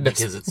 Well,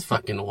 because it's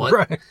fucking what?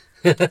 Right.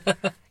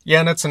 Yeah,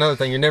 and that's another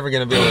thing. You're never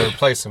going to be able to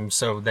replace him.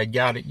 So they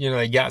got it.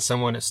 They got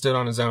someone that stood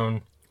on his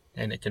own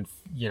and it can,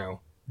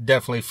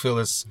 definitely fill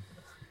this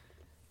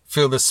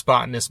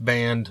spot in this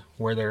band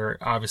where they're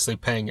obviously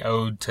paying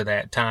ode to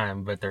that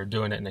time, but they're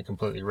doing it in a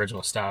completely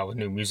original style with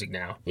new music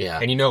now.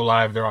 Yeah. And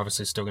live, they're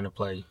obviously still going to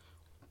play...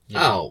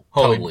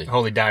 totally.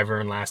 Holy Diver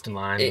and Last in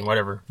Line and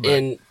whatever. But,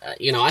 and,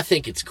 I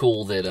think it's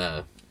cool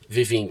that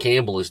Vivian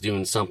Campbell is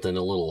doing something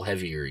a little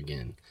heavier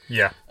again.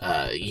 Yeah.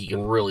 He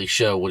can really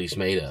show what he's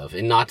made of.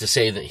 And not to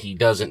say that he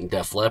doesn't in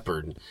Def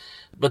Leppard,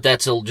 but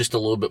that's just a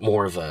little bit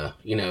more of a,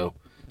 you know,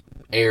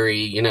 airy,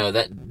 you know,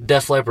 that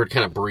Def Leppard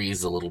kind of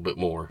breathes a little bit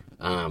more,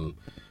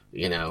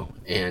 you know,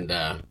 and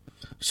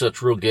so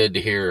it's real good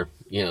to hear,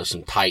 you know,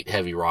 some tight,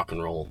 heavy rock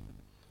and roll.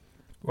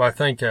 Well, I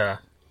think the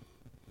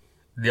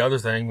other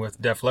thing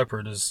with Def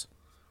Leppard is,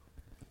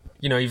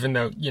 you know, even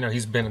though, you know,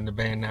 he's been in the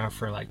band now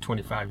for like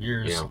 25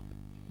 years, Yeah.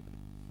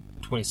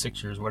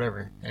 26 years,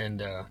 whatever,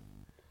 and,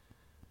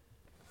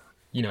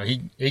 you know,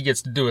 he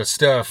gets to do his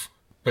stuff,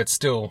 but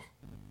still,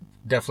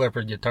 Def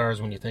Leppard guitars,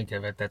 when you think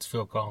of it, that's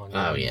Phil Collins.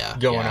 Oh, yeah.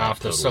 Going Yeah, off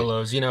the totally.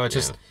 solos, you know, it's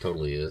just,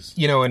 Totally is.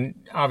 you know, and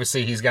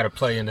obviously he's got to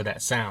play into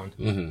that sound.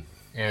 Mm-hmm.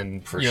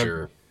 And, For you know,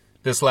 sure.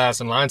 this Last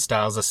in Line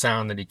style is the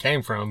sound that he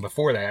came from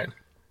before that.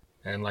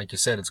 And like you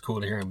said, it's cool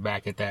to hear him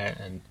back at that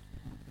and,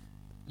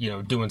 you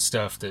know, doing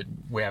stuff that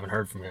we haven't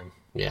heard from him,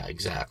 Yeah,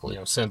 exactly. you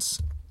know,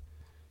 since,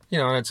 you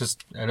know, and it's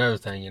just another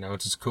thing, you know,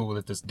 it's just cool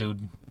that this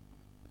dude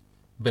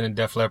been in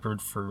Def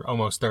Leppard for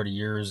almost 30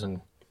 years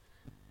and,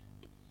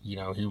 you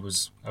know, he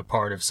was a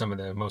part of some of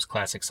the most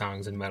classic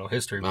songs in metal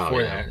history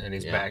before yeah. that, and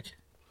he's Yeah. back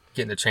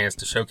getting the chance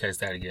to showcase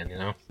that again, you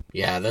know?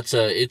 Yeah, that's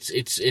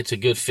it's a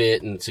good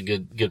fit, and it's a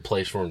good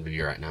place for him to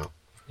be right now.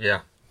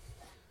 Yeah.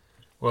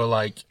 Well,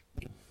 like,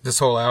 this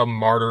whole album,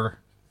 Martyr,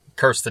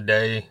 Curse the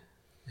Day,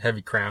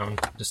 Heavy Crown,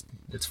 just,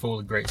 it's full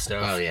of great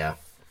stuff. Oh yeah,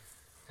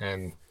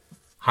 And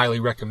highly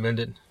recommend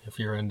it if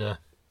you're into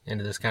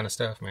this kind of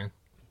stuff, man.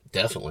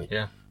 definitely.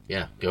 Yeah.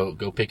 Yeah,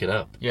 go pick it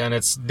up. Yeah, and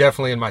it's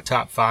definitely in my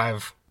top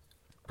 5,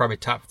 probably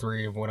top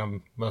 3 of what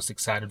I'm most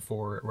excited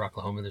for at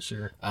Rocklahoma this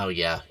year. Oh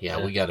yeah.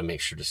 We got to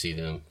make sure to see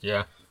them.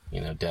 Yeah. You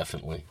know,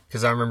 definitely.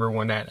 Because I remember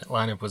when that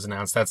lineup was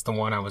announced, that's the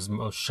one I was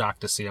most shocked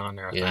to see on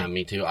there, I Yeah, think.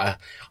 me too. I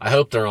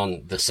hope they're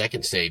on the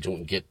second stage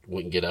and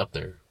we can get up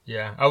there.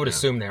 Yeah, I would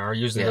assume they are.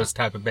 Usually Yeah. those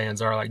type of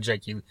bands are like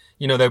Jake. You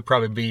know, they'd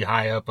probably be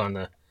high up on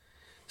the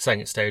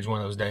second stage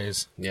one of those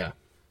days. Yeah.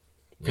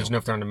 Because you know,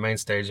 if they're on the main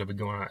stage, they'll be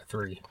going on at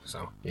 3.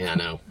 So Yeah, I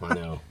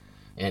know.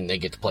 And they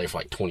get to play for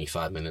like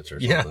 25 minutes or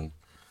Yeah. something.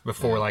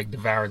 before like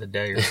Devour the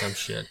Day or some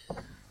shit.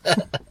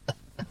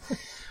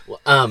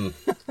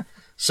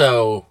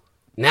 So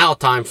now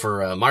time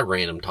for my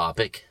random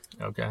topic.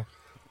 Okay.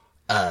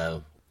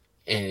 And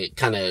it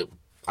kind of,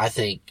 I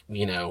think,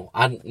 you know,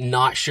 I'm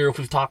not sure if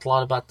we've talked a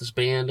lot about this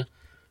band,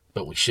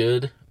 but we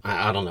should.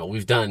 I don't know.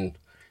 We've done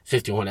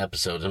 51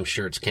 episodes. I'm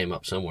sure it's came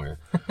up somewhere.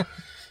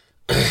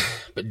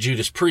 But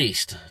Judas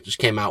Priest just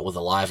came out with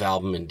a live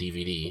album and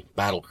DVD,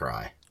 Battle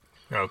Cry.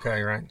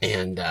 Okay, right.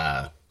 And,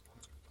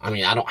 I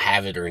mean, I don't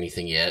have it or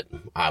anything yet.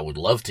 I would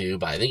love to,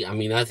 but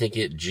I think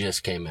it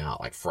just came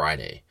out like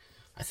Friday,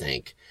 I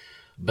think.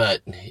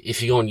 But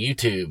if you go on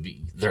YouTube,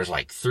 there's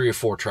like 3 or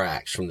 4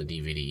 tracks from the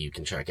DVD you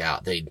can check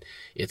out.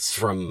 It's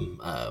from,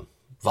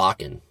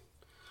 Vakken.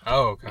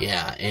 Oh, okay.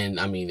 Yeah. And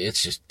I mean,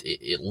 it's just,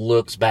 it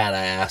looks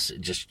badass.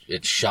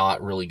 It's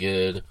shot really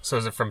good. So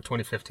is it from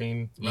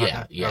 2015?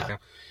 Yeah. Okay.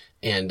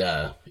 And,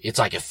 it's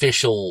like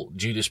official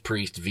Judas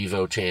Priest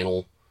Vivo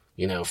channel,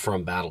 you know,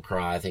 from Battle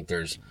Cry. I think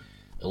there's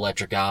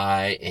Electric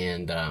Eye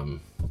and,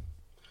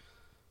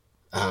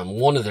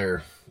 one of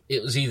their,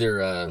 it was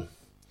either,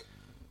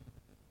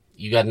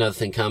 You Got Another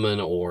Thing Coming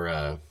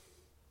or,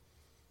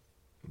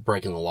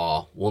 Breaking the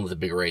Law, one of the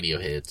big radio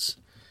hits.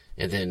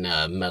 And then,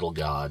 Metal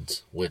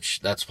Gods, which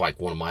that's like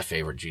one of my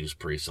favorite Judas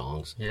Priest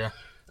songs. Yeah.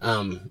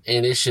 And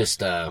it's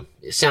just,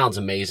 it sounds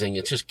amazing.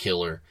 It's just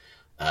killer.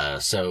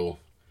 So,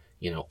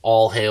 you know,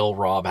 all hail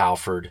Rob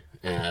Halford,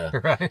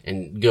 Right.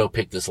 and go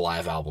pick this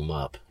live album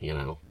up, you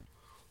know.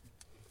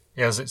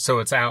 Yeah, so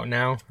it's out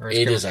now? Or it's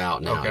It coming? is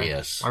out now, Okay.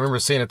 yes. I remember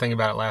seeing a thing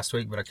about it last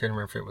week, but I couldn't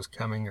remember if it was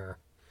coming or...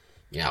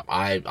 Yeah,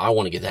 I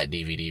want to get that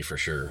DVD for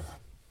sure.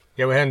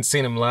 Yeah, we hadn't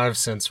seen him live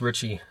since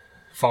Richie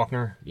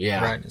Faulkner.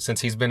 Yeah. Right,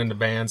 since he's been in the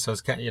band, so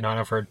it's kind of, you know,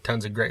 I've heard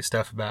tons of great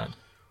stuff about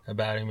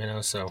him, you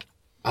know, so...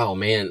 Oh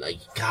man, like,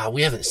 God,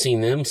 we haven't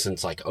seen them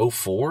since like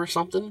 04 or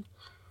something.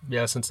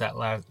 Yeah, since that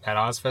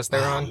Ozfest they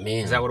were Oh, on.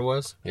 man. Is that what it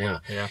was? Yeah.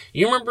 Yeah.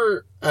 You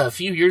remember a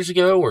few years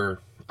ago, or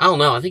I don't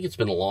know, I think it's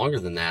been longer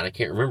than that. I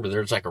can't remember.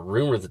 There was like a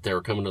rumor that they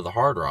were coming to the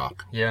Hard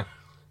Rock, Yeah.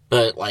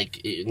 but like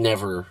it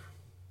never.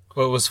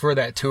 Well, it was for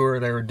that tour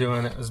they were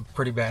doing. It was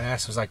pretty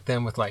badass. It was like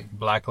them with like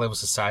Black Label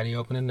Society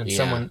opening and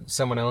Yeah.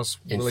 someone else.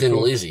 And really Thin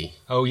cool. Lizzy.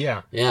 Oh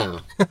yeah. Yeah.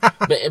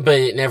 but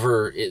it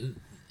never.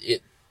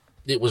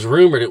 It was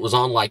rumored it was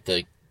on like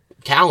the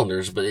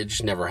calendars, but it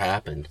just never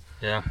happened.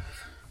 Yeah.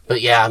 But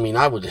yeah, I mean,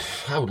 I would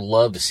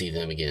love to see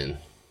them again.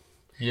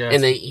 Yeah.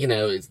 And they, you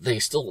know, they're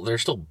still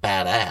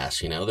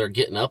badass. You know, they're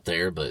getting up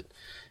there, but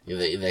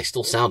they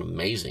still sound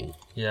amazing.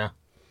 Yeah.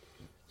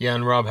 Yeah,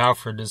 and Rob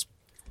Halford is,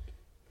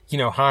 you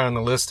know, high on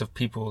the list of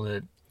people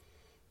that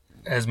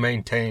has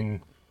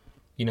maintained,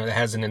 you know, that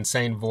has an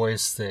insane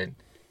voice that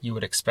you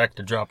would expect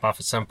to drop off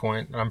at some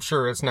point. I'm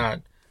sure it's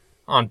not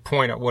on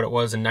point at what it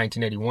was in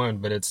 1981,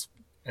 but it's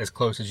as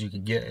close as you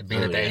could get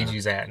being Oh, at the yeah. age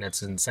he's at, and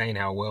it's insane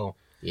how well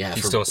Yeah,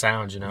 he for still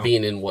sounds, you know.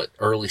 being in what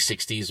early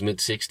 '60s, mid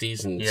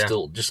 '60s, and Yeah.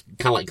 still just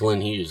kind of like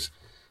Glenn Hughes,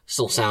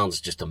 still sounds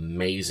just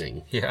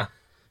amazing. Yeah.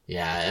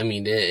 Yeah, I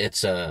mean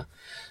it's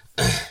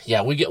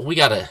Yeah, we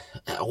gotta.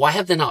 Why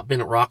have they not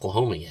been at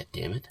Rocklahoma yet?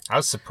 Damn it! I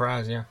was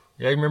surprised. Yeah.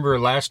 Yeah. I remember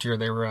last year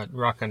they were at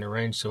Rock on the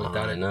Range, so we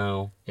thought I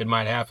know it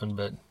might happen,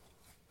 but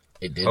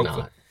it did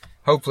hopefully, not.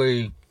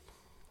 hopefully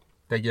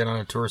they get on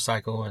a tour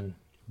cycle and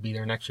be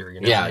there next year.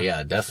 You know?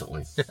 Yeah,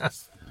 definitely.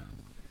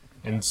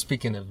 And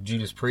speaking of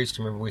Judas Priest,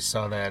 remember we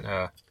saw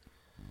that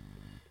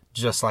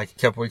just like a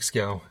couple weeks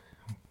ago.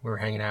 We were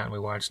hanging out and we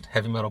watched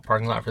Heavy Metal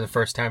Parking Lot for the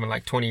first time in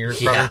like 20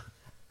 years, probably.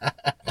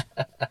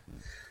 Yeah.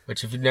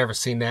 Which, if you've never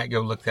seen that,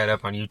 go look that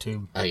up on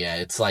YouTube. Oh yeah,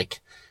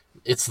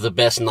 it's the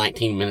best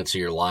 19 minutes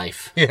of your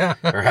life. Yeah.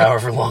 Or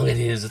however long it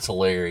is. It's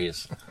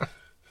hilarious.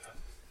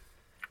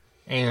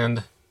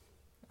 And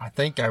I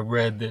think I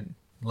read that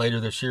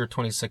later this year,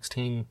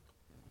 2016,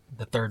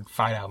 the third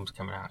Fight album's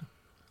coming out.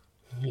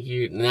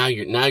 Now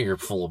you're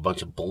full of a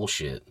bunch of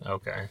bullshit.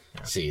 Okay.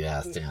 Yeah. See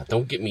that?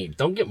 Don't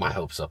get my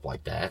hopes up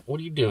like that. What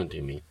are you doing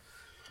to me?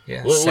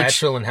 Yeah.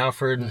 Satchel and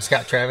Halford and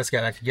Scott Travis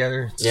got back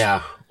together.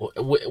 Yeah.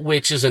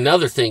 Which is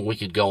another thing we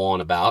could go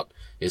on about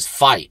is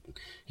Fight.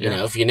 You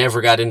know, if you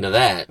never got into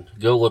that,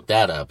 go look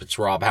that up. It's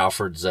Rob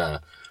Halford's,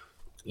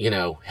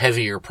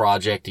 heavier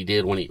project he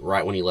did when he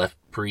left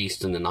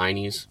Priest in the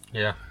 90s.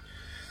 Yeah.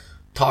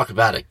 Talk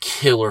about a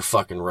killer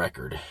fucking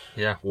record.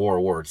 Yeah. War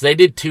of Words. They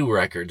did 2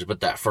 records, but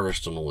that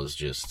first one was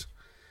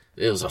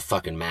it was a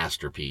fucking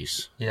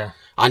masterpiece. Yeah.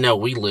 I know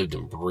we lived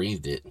and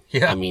breathed it.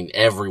 Yeah. I mean,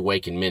 every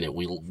waking minute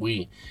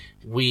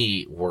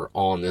we were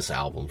on this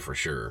album for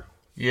sure.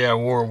 Yeah,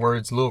 War of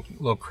Words, a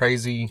little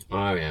crazy.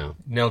 Oh yeah.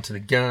 Nailed to the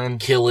gun.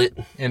 Kill It.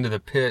 Into the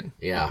Pit.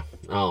 Yeah.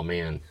 Oh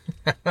man.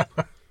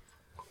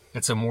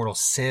 It's a Mortal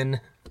Sin.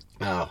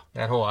 Oh.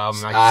 That whole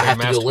album. I have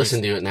to go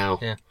listen to it now.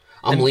 Yeah.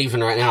 I'm leaving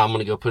right now. I'm going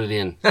to go put it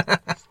in.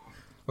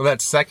 Well,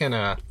 that second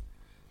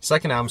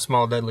album,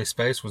 Small Deadly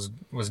Space, was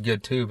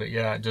good too. But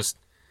yeah, it's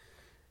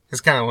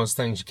kind of one of those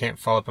things you can't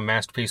follow up a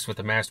masterpiece with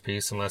a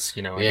masterpiece unless,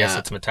 I guess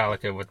it's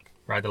Metallica with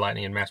Ride the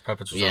Lightning and Mass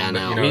Puppets or something. Yeah,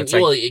 no. But, I mean,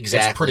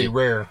 exactly. It's pretty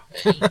rare.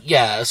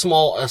 Yeah, a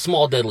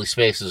small Deadly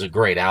Space is a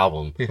great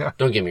album. Yeah.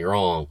 Don't get me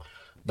wrong.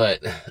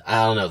 But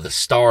I don't know, the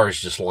stars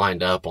just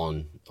lined up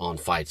on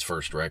Fight's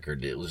first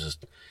record. It was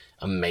just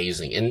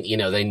amazing. And,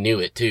 they knew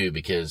it too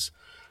because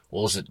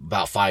what was it,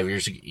 about 5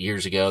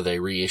 years ago, they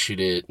reissued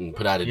it and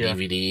put out a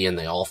DVD and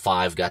they all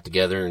 5 got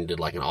together and did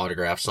like an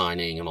autograph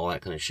signing and all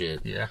that kind of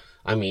shit. Yeah.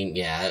 I mean,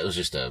 yeah, it was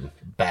just a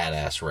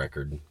badass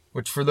record.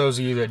 Which, for those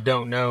of you that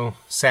don't know,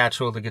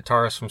 Satchel, the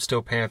guitarist from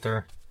Steel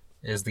Panther,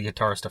 is the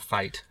guitarist of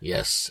Fight.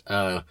 Yes.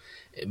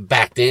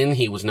 Back then,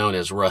 he was known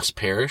as Russ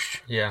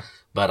Parrish. Yeah.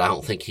 But I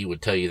don't think he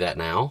would tell you that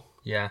now.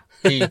 Yeah.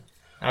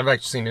 I've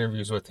actually seen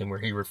interviews with him where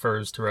he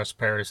refers to Russ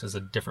Parrish as a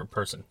different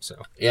person.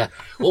 So yeah,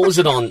 what was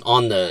it on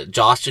the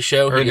Josta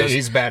show?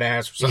 He's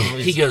badass or something.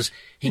 He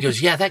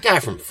goes, yeah, that guy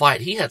from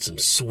Fight, he had some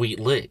sweet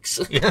licks.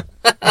 Yeah.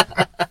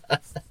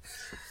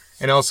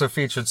 And also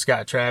featured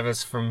Scott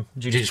Travis from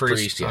Judas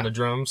Priest on the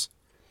drums.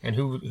 And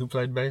who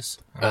played bass?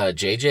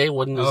 JJ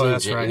wasn't his name?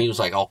 That's right. And he was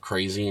like all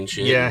crazy and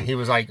shit. Yeah, he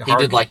was like he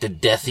did like the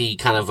deathy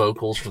kind of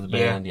vocals for the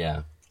band.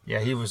 Yeah. Yeah,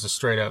 he was a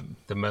straight up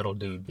the metal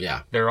dude.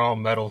 Yeah. They're all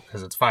metal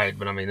because it's Fight,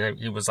 but I mean,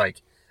 he was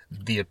like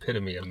the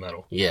epitome of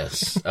metal.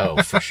 Yes.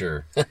 Oh, for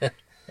sure.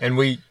 And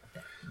we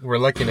were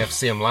lucky enough to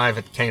see him live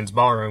at the Cain's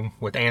Ballroom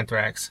with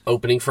Anthrax.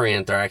 Opening for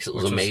Anthrax. It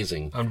was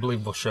amazing.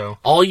 Unbelievable show.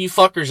 All you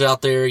fuckers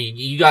out there,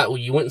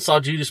 you went and saw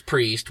Judas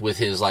Priest with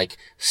his like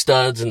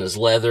studs and his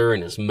leather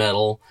and his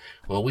metal.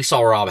 Well, we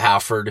saw Rob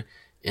Halford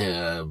in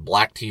a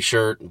black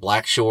t-shirt,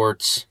 black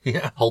shorts,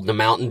 holding a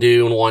Mountain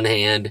Dew in one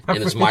hand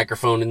and his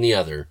microphone in the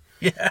other.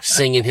 Yeah.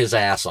 Singing his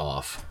ass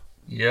off.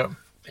 Yep.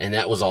 And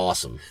that was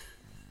awesome.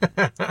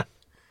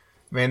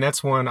 Man,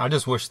 that's one, I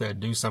just wish they'd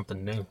do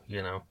something new,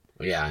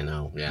 Yeah, I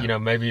know. Yeah.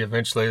 Maybe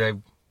eventually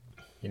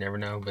you never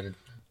know, but it'd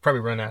probably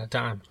run out of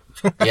time.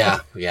 Yeah.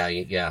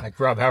 Like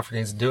Rob Halford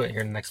needs to do it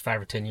here in the next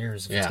 5 or 10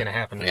 years if it's going to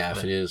happen. Yeah,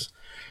 if it is.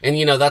 And,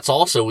 that's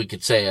also, we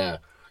could say,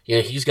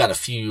 he's got a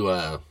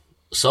few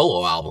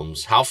solo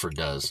albums, Halford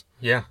does.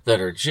 Yeah. That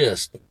are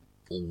just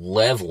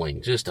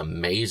leveling, just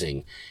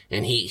amazing.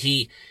 And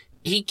he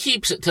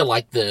keeps it to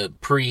like the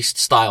Priest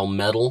style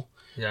metal,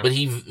 but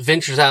he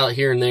ventures out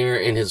here and there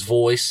in his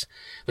voice.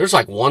 There's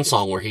like one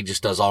song where he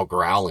just does all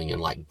growling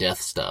and like death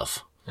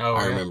stuff. Oh,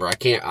 I remember.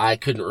 I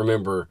couldn't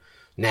remember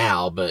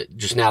now, but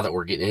just now that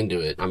we're getting into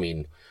it, I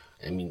mean,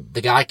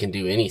 the guy can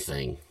do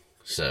anything.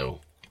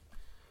 So.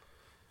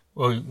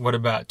 Well, what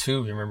about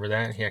Tube? You remember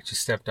that? He actually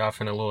stepped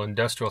off in a little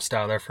industrial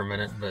style there for a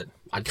minute, but.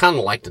 I'd kind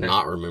of like to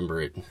not remember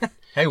it.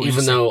 Hey,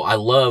 even though I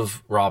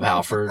love Rob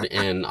Halford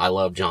and I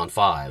love John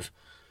 5.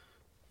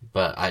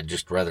 But I'd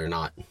just rather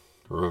not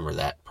remember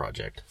that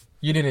project.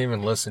 You didn't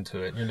even listen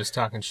to it. You're just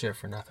talking shit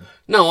for nothing.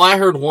 No, I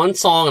heard one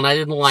song and I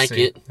didn't like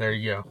it. There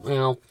you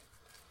go.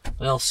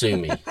 Well, sue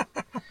me.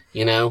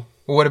 Well,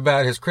 what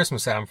about his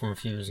Christmas album from a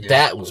few years ago?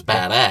 That was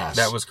badass.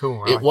 That was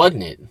cool.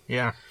 Wasn't it?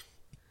 Yeah.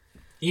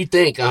 You'd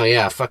think, oh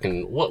yeah,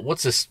 fucking,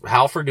 what's this,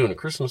 Halford doing a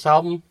Christmas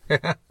album?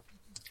 But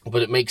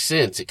it makes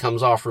sense. It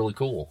comes off really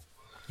cool.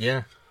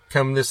 Yeah.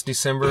 Come this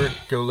December,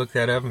 go look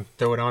that up and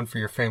throw it on for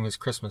your family's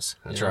Christmas.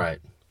 That's right.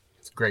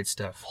 It's great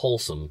stuff.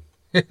 Wholesome.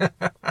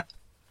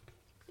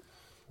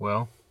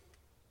 Well,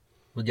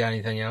 we got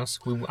anything else?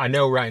 I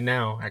know right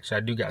now, actually,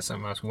 I do got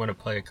something else. We want to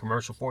play a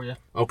commercial for you.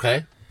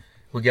 Okay.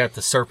 We got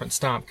the Serpent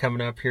Stomp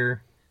coming up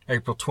here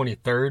April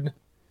 23rd.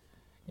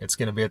 It's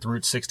going to be at the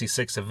Route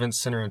 66 Event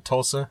Center in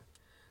Tulsa.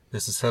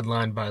 This is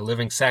headlined by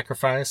Living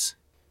Sacrifice.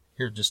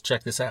 Here, just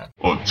check this out.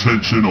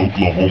 Attention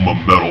Oklahoma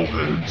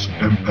metalheads,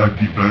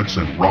 Impact Events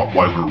and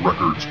Rottweiler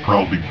Records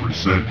proudly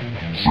present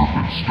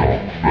Serpent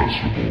Stomp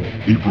Festival,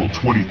 April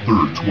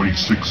 23rd,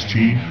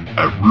 2016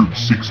 at Route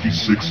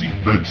 66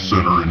 Event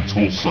Center in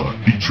Tulsa,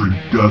 featuring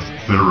Death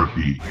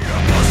Therapy,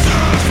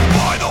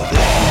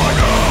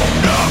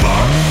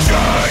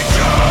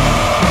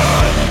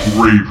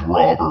 Grave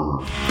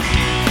Robber,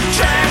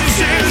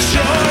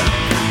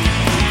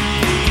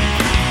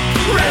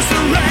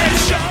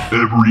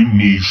 Every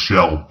Knee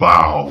Shall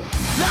Bow,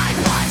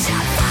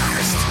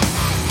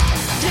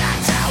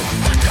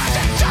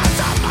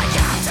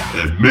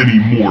 and many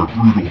more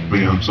brutal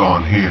bands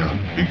on hand,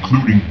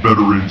 including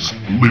veterans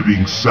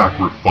Living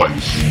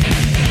Sacrifice.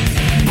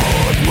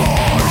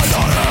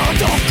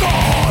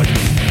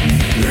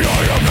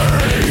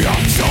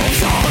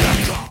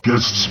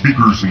 Guest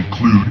speakers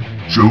include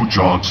Joe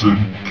Johnson,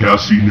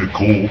 Cassie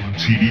Nicole,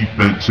 T.D.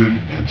 Benton,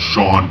 and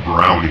Sean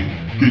Browning.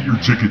 Get your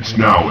tickets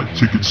now at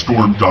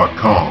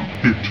Ticketstorm.com.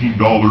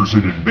 $15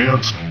 in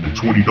advance and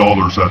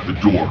 $20 at the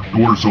door.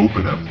 Doors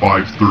open at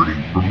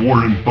 5:30. For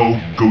more info,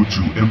 go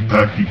to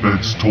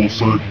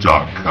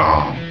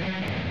ImpactEventsTulsa.com.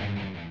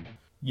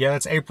 Yeah,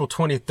 it's April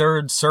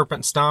 23rd,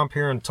 Serpent Stomp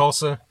here in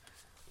Tulsa.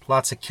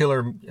 Lots of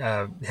killer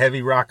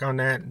heavy rock on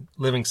that,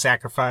 Living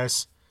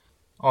Sacrifice,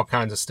 all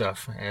kinds of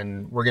stuff.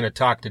 And we're going to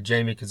talk to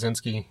Jamie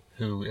Kaczynski,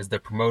 who is the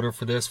promoter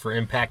for this for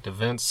Impact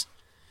Events.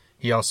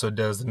 He also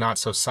does the Not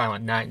So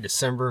Silent Night in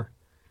December,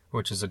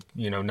 which is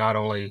not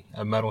only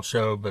a metal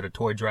show, but a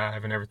toy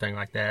drive and everything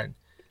like that.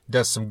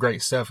 Does some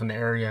great stuff in the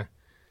area.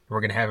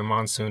 We're going to have him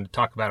on soon to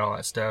talk about all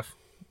that stuff,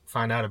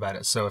 find out about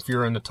it. So if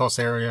you're in the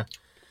Tulsa area,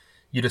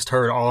 you just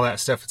heard all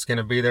that stuff that's going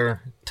to be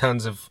there.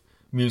 Tons of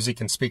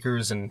music and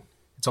speakers, and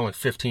it's only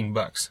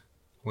 $15,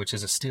 which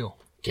is a steal.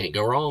 Can't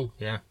go wrong.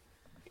 Yeah.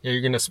 Yeah,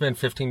 you're going to spend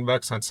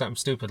 $15 on something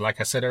stupid,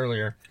 like I said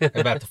earlier,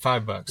 about the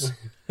 $5.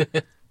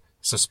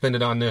 So spend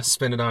it on this,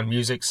 spend it on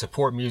music,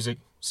 support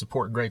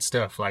great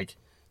stuff like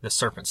the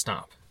Serpent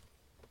Stomp.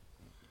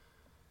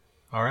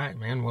 All right,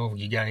 man. Well,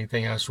 you got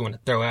anything else you want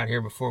to throw out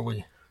here before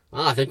we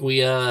I think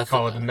we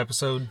call it an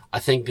episode? I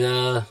think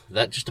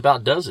that just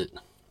about does it.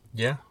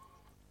 Yeah.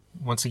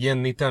 Once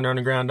again,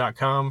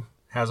 TheThunderUnderground.com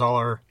has all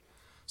our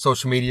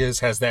social medias,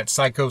 has that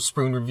Psycho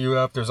Spoon review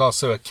up. There's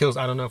also I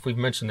don't know if we've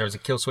mentioned, there's a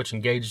Killswitch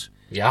Engage.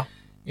 Yeah.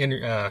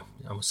 I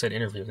almost said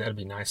interview. That'd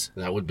be nice.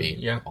 That would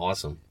be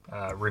awesome.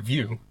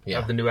 Review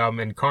of the new album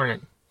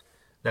Incarnate.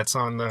 That's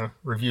on the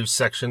review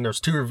section.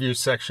 There's 2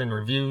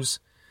 reviews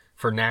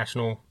for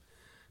national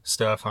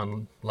stuff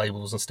on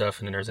labels and stuff,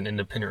 and then there's an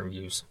independent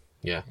reviews.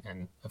 Yeah.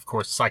 And of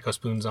course, Psycho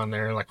Spoon's on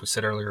there, like we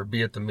said earlier.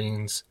 Be It the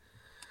Means,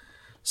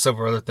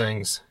 several other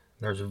things.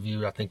 There's a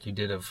review I think you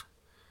did of,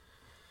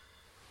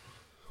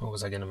 what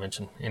was I going to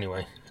mention?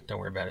 Anyway, don't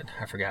worry about it.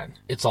 I forgot.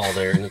 It's all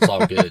there and it's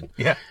all good.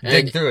 Yeah,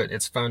 dig through it.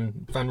 It's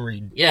fun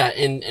read. Yeah,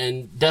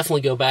 and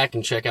definitely go back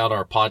and check out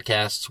our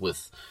podcasts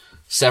with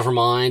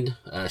Severmind,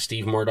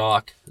 Steve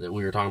Murdoch that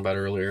we were talking about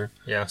earlier.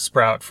 Yeah,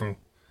 Sprout from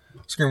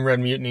Scream Red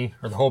Mutiny,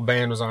 or the whole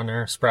band was on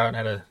there. Sprout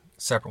had a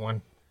separate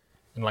one.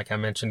 And like I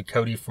mentioned,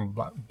 Cody from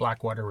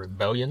Blackwater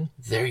Rebellion.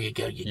 There you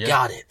go. You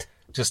got it.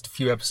 Just a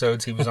few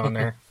episodes he was on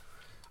there.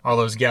 All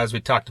those guys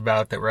we talked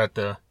about that were at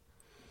the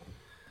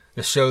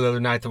show the other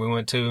night that we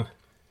went to.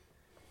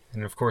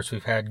 And of course,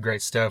 we've had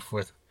great stuff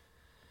with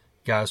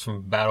guys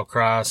from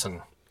Battlecross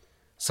and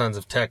Sons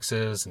of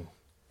Texas and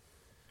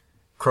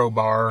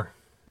Crowbar,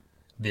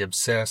 The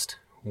Obsessed,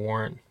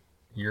 Warrant,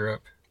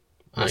 Europe,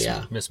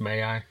 Miss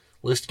May I.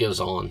 List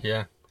goes on.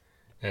 Yeah.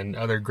 And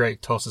other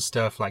great Tulsa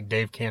stuff like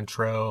Dave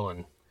Cantrell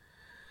and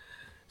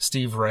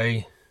Steve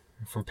Ray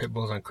from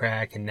Pitbulls on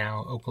Crack and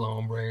now Oklahoma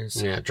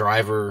Hombres. Yeah,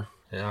 Driver.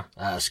 Yeah.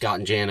 Scott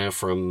and Jana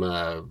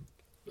from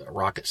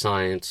Rocket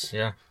Science.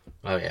 Yeah.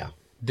 Oh, yeah.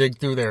 Dig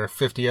through there.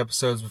 50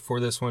 episodes before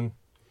this one.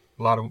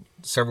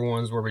 Several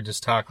ones where we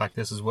just talk like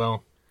this as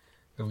well.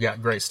 We've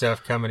got great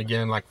stuff coming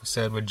again, like we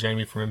said, with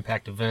Jamie from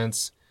Impact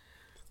Events.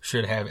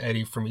 Should have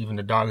Eddie from Even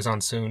the Dogs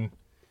on soon.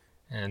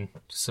 And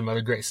some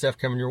other great stuff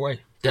coming your way.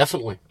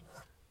 Definitely.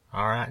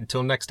 All right,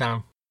 until next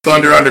time.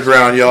 Thunder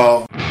Underground,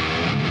 y'all.